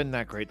hasn't been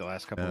that great the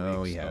last couple of weeks.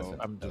 No, he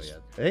hasn't. I'm just...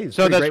 Hey, it's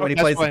pretty great when he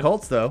plays the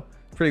Colts, though.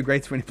 Pretty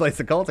great when he plays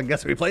the Colts, and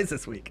guess who he plays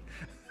this week?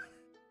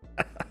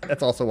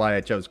 That's also why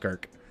I chose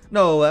Kirk.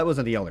 No, that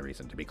wasn't the only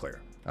reason, to be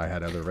clear. I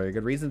had other very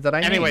good reasons that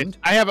I Anyways, named.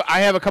 I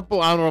have a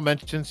couple honourable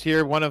mentions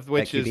here. One of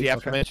which is QB, the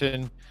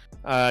aforementioned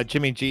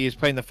Jimmy G is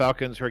playing the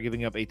Falcons, who are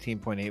giving up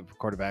 18.8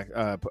 quarterback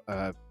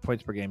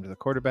points per game to the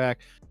quarterback.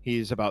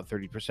 He's about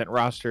 30%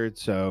 rostered,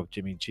 so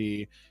Jimmy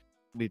G.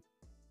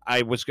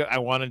 I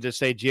wanted to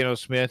say Geno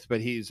Smith,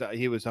 but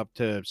he was up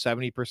to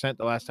 70%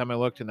 the last time I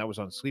looked, and that was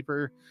on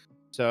Sleeper.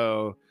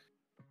 So,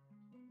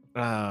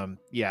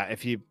 yeah,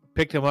 if you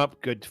picked him up,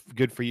 good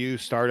for you.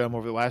 Start him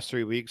over the last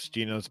 3 weeks.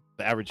 Geno's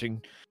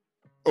averaging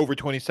over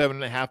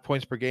 27.5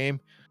 points per game.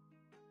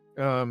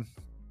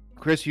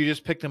 Chris, you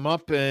just picked him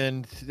up,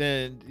 and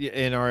then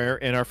in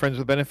our Friends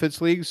with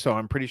Benefits league, so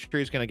I'm pretty sure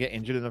he's going to get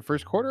injured in the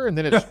first quarter, and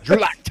then it's Drew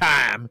Lock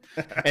time,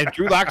 and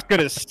Drew Lock's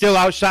going to still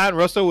outshine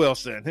Russell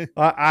Wilson.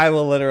 I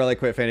will literally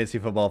quit fantasy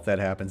football if that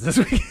happens this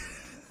week.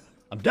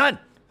 I'm done.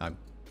 I'm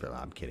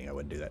kidding. I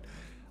wouldn't do that.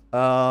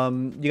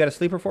 You got a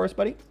sleeper for us,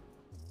 buddy?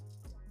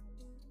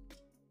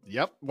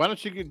 Yep. Why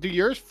don't you do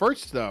yours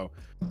first, though?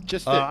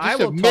 Just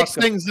to mix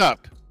things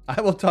up.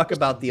 I will talk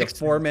about the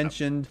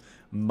aforementioned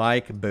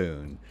Mike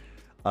Boone.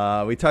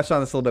 We touched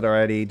on this a little bit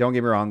already. Don't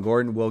get me wrong.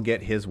 Gordon will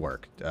get his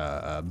work.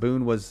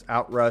 Boone was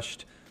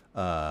outrushed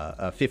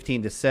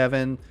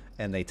 15-7,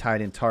 and they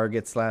tied in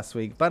targets last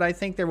week. But I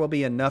think there will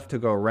be enough to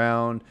go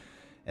around,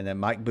 and that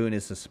Mike Boone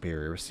is the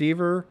superior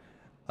receiver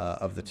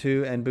of the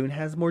two, and Boone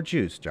has more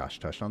juice. Josh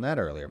touched on that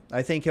earlier.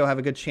 I think he'll have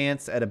a good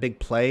chance at a big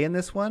play in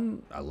this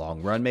one, a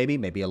long run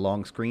maybe a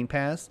long screen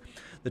pass.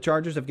 The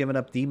Chargers have given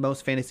up the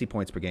most fantasy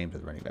points per game to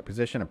the running back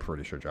position. I'm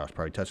pretty sure Josh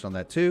probably touched on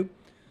that too.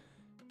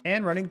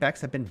 And running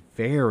backs have been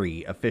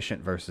very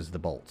efficient versus the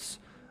Bolts.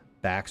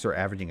 Backs are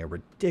averaging a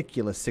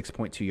ridiculous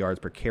 6.2 yards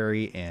per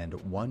carry and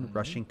one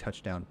rushing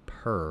touchdown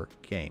per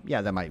game.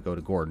 Yeah, that might go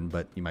to Gordon,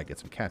 but you might get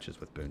some catches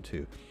with Boone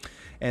too.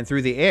 And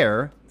through the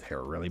air,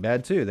 they're really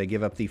bad too. They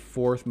give up the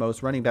 4th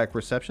most running back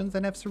receptions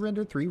and have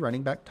surrendered 3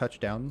 running back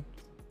touchdown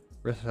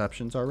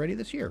receptions already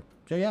this year.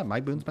 So yeah,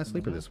 Mike Boone's my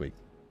sleeper this week.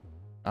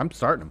 I'm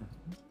starting him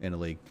in a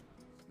league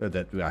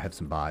that I have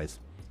some buys.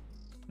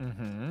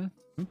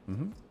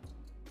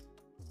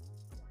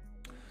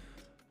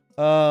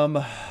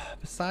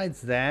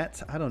 Besides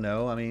that, I don't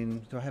know. I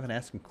mean, do I have an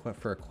asking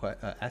for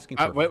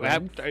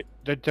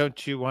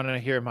Don't you want to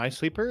hear my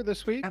sleeper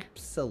this week?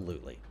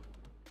 Absolutely.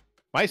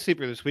 My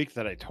sleeper this week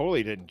that I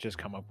totally didn't just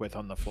come up with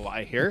on the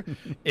fly here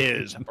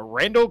is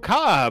Randall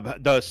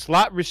Cobb, the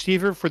slot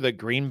receiver for the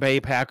Green Bay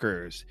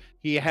Packers.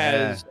 He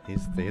has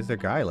he's their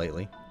guy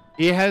lately.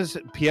 He has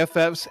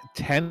PFF's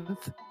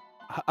 10th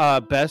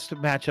best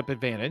matchup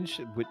advantage.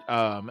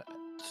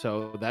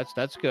 So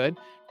that's good.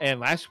 And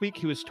last week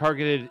he was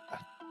targeted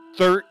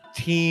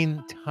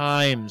 13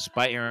 times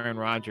by Aaron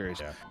Rodgers.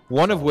 Yeah,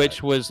 one of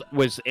which was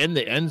in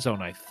the end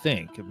zone, I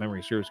think, if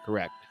memory serves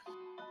correct.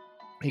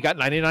 He got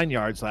 99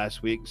 yards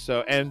last week.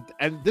 So and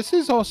this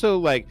is also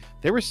like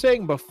they were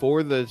saying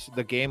before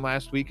the game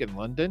last week in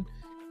London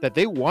that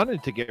they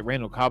wanted to get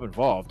Randall Cobb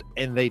involved,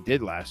 and they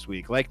did last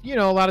week. Like, you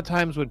know, a lot of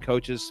times when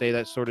coaches say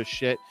that sort of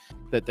shit,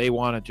 that they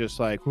want to just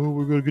like, oh,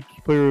 we're gonna get this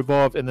player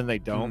involved, and then they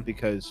don't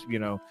because, you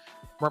know,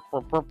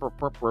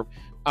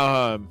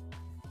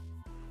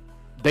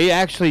 they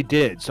actually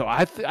did. So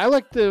I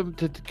like them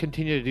to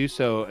continue to do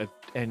so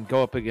and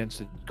going up against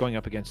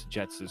the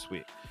Jets this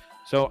week.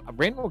 So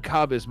Randall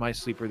Cobb is my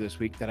sleeper this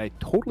week that I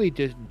totally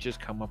didn't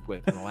just come up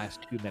with in the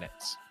last 2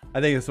 minutes.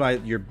 I think this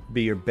might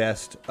be your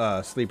best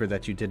sleeper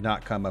that you did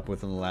not come up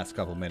with in the last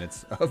couple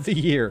minutes of the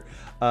year.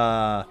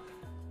 I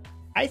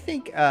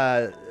think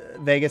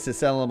Vegas is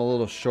selling them a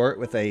little short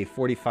with a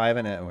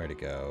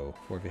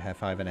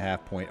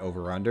 45.5 point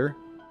over under.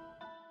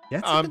 Yeah,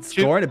 it's been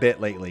scoring a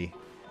bit lately.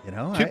 You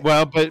know,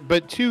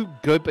 but two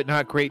good but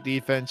not great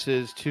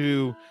defenses,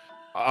 two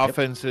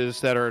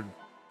offenses that are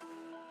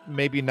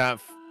maybe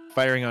not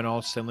firing on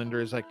all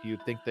cylinders like you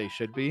think they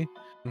should be.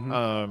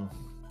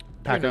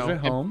 Packers at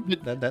home.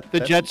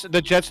 The Jets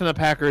and the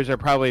Packers are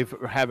probably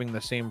having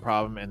the same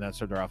problem, and that's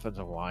their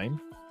offensive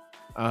line.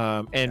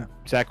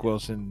 Zach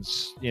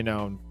Wilson's, you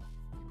know,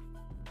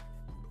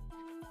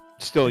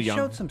 still young.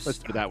 Let's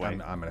put it that way.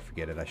 I'm going to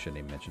forget it. I shouldn't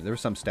even mention it. There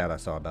was some stat I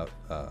saw about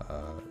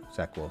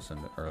Zach Wilson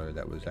earlier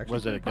that was actually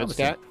it a promising. Good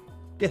stat?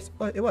 Yes,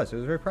 it was. It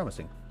was very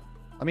promising.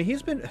 I mean,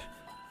 he's been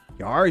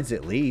yards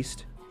at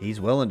least. He's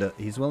willing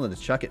to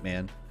chuck it,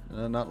 man.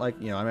 Not like,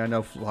 you know, I mean, I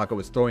know Flacco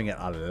was throwing it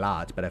a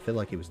lot, but I feel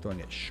like he was throwing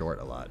it short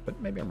a lot. But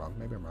maybe I'm wrong.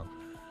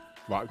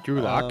 Drew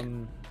Lock.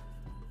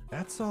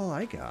 That's all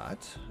I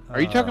got.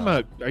 Are you talking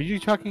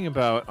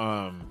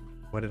about?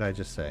 What did I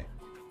just say?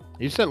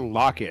 You said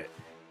Lockett.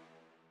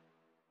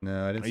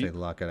 No, I didn't say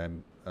Lockett.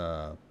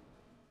 Yeah,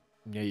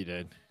 you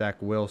did.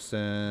 Zach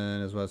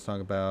Wilson is what I was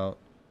talking about.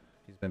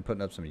 He's been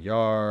putting up some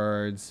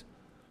yards.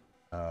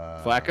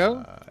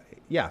 Flacco?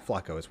 Yeah,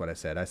 Flacco is what I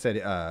said. I said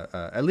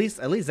at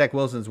least Zach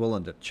Wilson's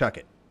willing to chuck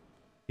it.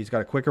 He's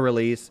got a quicker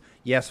release.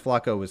 Yes,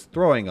 Flacco was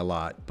throwing a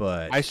lot,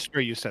 but I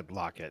swear you said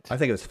Lockett. I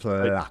think it was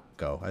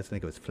Flacco. I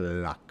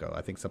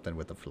think something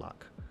with the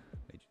flock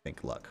made you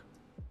think luck.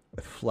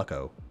 With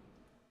Flacco.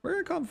 We're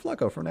gonna call him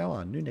Flacco from now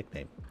on. New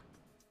nickname.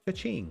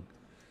 Cha-ching.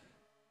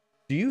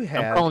 Do you I'm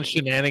have? calling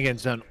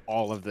shenanigans on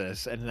all of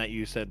this, and that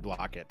you said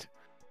block it.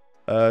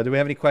 Do we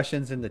have any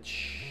questions in the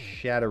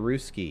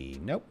Chatterooski?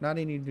 Nope, not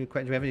any new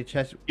questions. Do we have any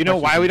questions? You know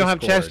why we don't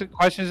have Discord?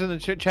 questions in the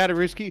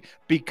Chatterooski?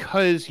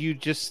 Because you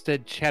just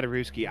said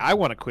Chatterooski. I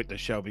want to quit the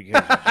show because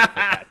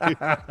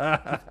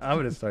I'm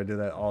gonna start doing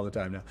that all the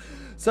time now.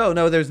 So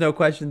no, there's no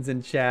questions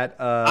in chat.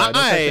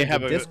 I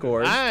have a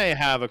Discord. I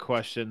have a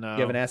question though.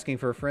 You have an asking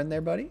for a friend there,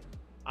 buddy?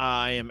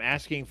 I am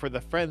asking for the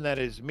friend that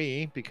is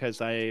me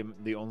because I am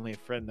the only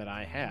friend that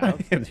I I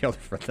have. am the only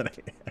friend that I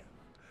have.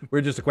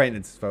 We're just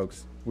acquaintances,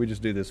 folks. We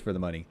just do this for the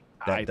money.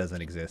 That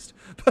doesn't exist.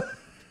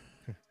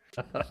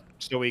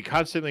 So we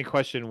constantly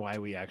question why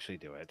we actually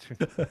do it.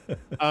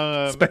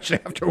 Especially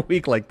after a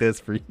week like this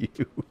for you.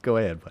 Go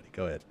ahead, buddy.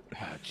 Go ahead.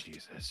 Oh,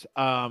 Jesus.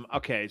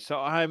 Okay, so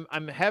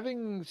I'm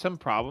having some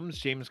problems.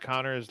 James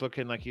Conner is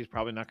looking like he's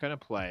probably not going to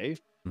play.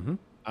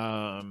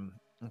 Mm-hmm.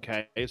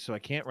 Okay, so I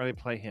can't really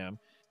play him.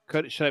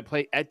 Should I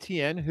play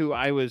Etienne, who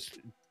I was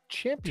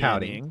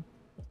championing?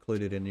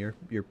 Included in your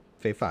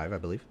Fave 5, I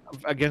believe.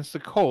 Against the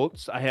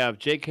Colts, I have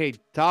J.K.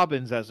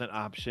 Dobbins as an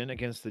option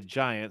against the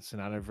Giants,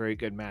 not a very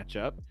good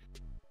matchup.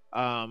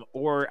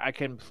 Or I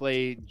can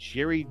play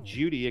Jerry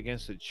Jeudy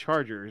against the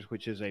Chargers,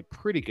 which is a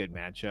pretty good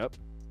matchup.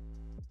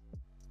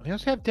 I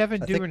also have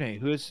Devin Duvernay,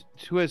 who has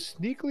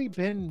sneakily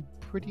been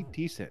pretty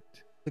decent.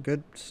 A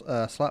good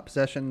slot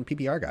possession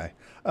PPR guy.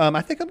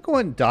 I think I'm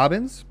going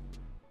Dobbins.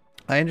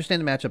 I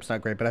understand the matchup's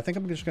not great, but I think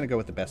I'm just going to go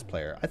with the best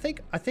player. I think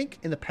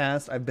in the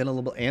past I've been a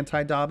little bit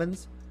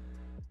anti-Dobbins.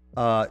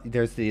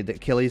 There's the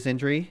Achilles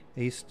injury.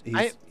 He's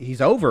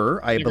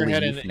over, I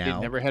believe now.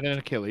 He never had an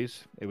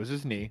Achilles. It was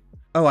his knee.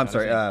 Oh, I'm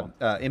sorry.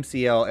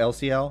 MCL,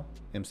 LCL,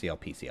 MCL,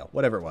 PCL,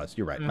 whatever it was.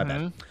 You're right. My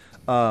bad.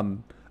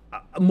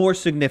 More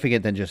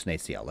significant than just an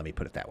ACL. Let me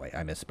put it that way.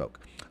 I misspoke.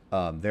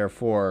 But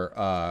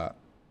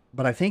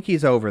I think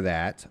he's over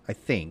that. I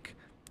think.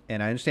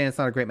 And I understand it's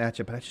not a great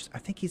matchup, but I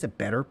think he's a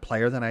better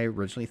player than I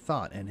originally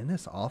thought. And in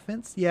this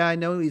offense, yeah, I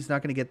know he's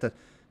not going to get the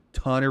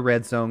ton of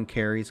red zone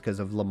carries because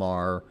of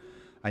Lamar.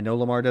 I know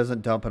Lamar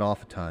doesn't dump it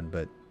off a ton,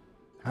 but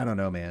I don't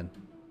know, man.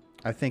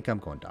 I think I'm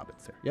going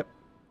Dobbins there. Yep.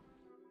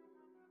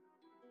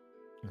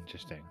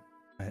 Interesting.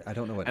 I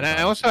don't know what. And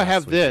I also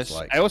have this.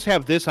 I also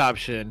have this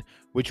option,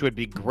 which would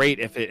be great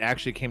if it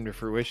actually came to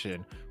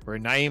fruition, where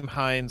Nyheim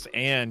Hines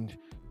and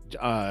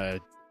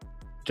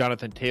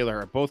Jonathan Taylor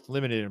are both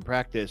limited in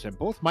practice, and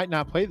both might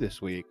not play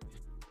this week.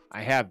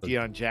 I have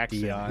Deion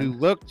Jackson, who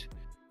looked.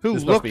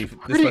 This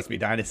must be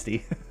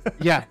dynasty.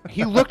 Yeah,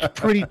 he looked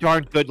pretty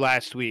darn good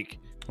last week.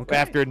 Okay.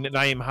 After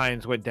Nyheim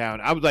Hines went down,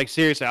 I was like,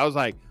 seriously, I was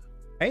like,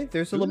 hey,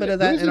 there's a little bit of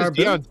that in our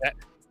Boone.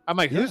 I'm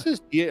like, who's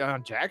this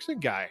Deion Jackson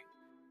guy?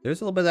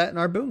 There's a little bit of that in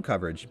our Boone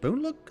coverage.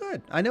 Boone looked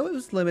good. I know it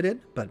was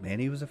limited, but man,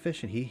 he was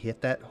efficient. He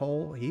hit that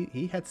hole.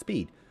 He had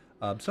speed.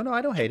 So no,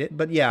 I don't hate it.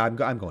 But yeah, I'm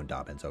going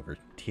Dobbins over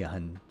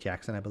Deion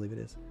Jackson, I believe it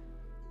is.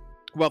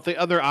 Well, the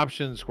other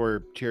options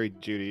were Jerry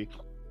Jeudy.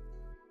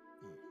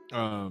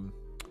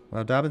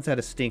 Well, Dobbins had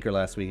a stinker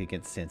last week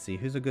against Cincy,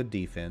 who's a good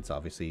defense.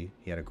 Obviously,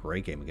 he had a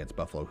great game against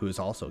Buffalo, who's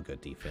also a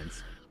good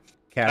defense.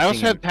 I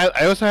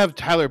also have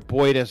Tyler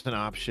Boyd as an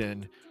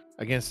option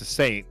against the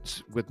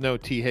Saints with no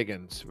T.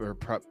 Higgins, or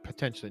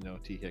potentially no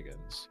T.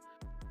 Higgins.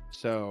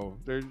 So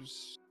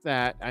there's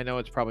that. I know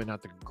it's probably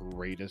not the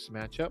greatest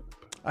matchup.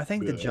 I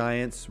think the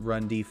Giants'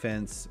 run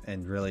defense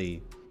and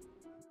really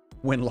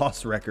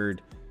win-loss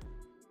record.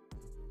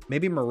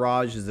 Maybe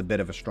mirage is a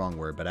bit of a strong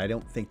word, but I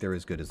don't think they're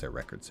as good as their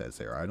record says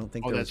they are. I don't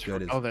think they're as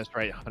good as... Oh, that's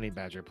right. Honey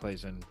Badger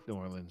plays in New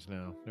Orleans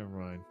now. Never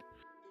mind.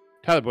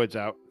 Tyler Boyd's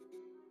out.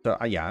 So,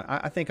 yeah,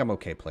 I think I'm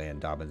okay playing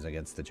Dobbins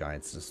against the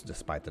Giants,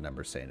 despite the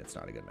numbers saying it's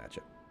not a good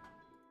matchup.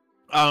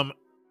 I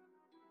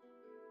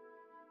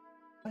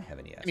have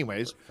any...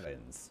 Anyways.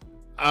 Friends.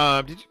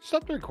 Did you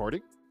stop the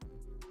recording?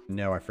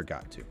 No, I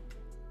forgot to.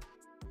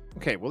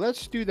 Okay, well,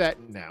 let's do that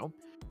now.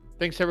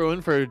 Thanks, everyone,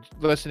 for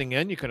listening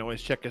in. You can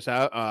always check us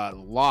out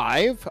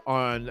live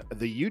on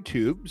the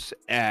YouTubes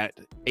at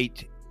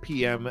 8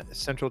 p.m.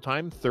 Central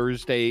Time,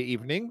 Thursday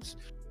evenings,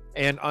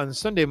 and on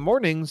Sunday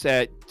mornings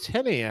at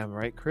 10 a.m.,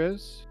 right,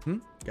 Chris?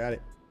 Got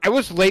it. I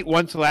was late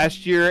once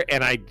last year,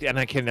 and I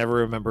can never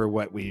remember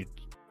what time.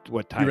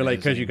 You were late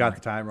because you got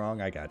the time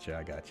wrong? I got you,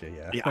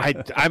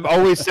 yeah. I'm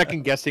always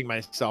second-guessing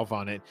myself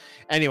on it.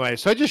 Anyway,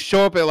 so I just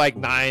show up at like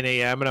 9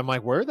 a.m., and I'm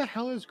like, where the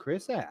hell is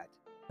Chris at?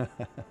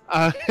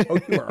 Oh,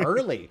 you were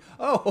early.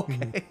 Oh,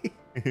 okay.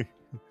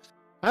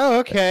 Oh,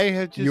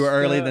 okay. You were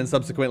early, then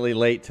subsequently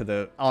late to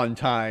the on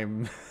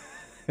time.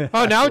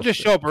 Oh, now I just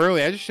show up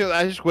early. I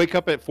just wake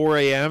up at 4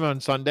 a.m. on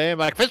Sunday. I'm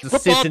like,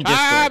 just sits in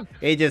Discord.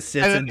 He just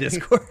sits in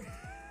Discord.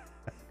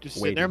 Just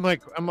sitting there.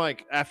 I'm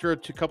like, after a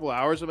couple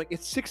hours, I'm like,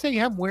 it's 6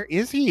 a.m. Where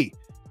is he?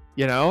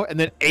 You know, and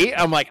then 8,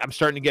 I'm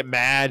starting to get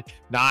mad.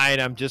 9,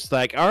 I'm just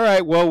like, all right,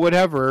 well,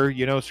 whatever,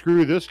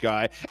 screw this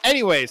guy.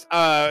 Anyways,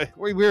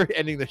 we're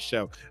ending the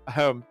show.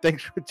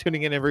 Thanks for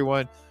tuning in,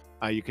 everyone.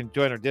 You can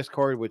join our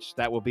Discord, which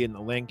that will be in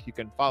the link. You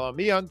can follow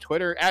me on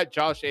Twitter at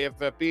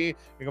JoshAFFB.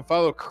 You can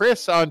follow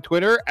Chris on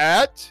Twitter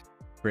at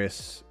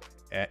Chris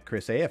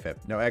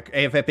AFF. No,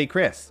 AFFB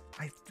Chris.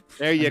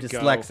 There you I'm go.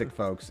 dyslexic,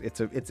 folks. It's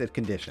a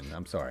condition.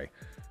 I'm sorry.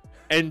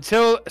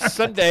 Until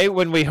Sunday,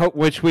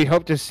 which we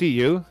hope to see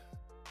you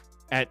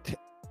at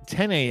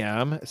 10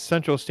 a.m.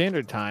 Central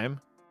Standard Time.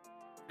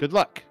 Good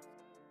luck.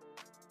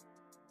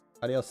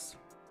 Adios.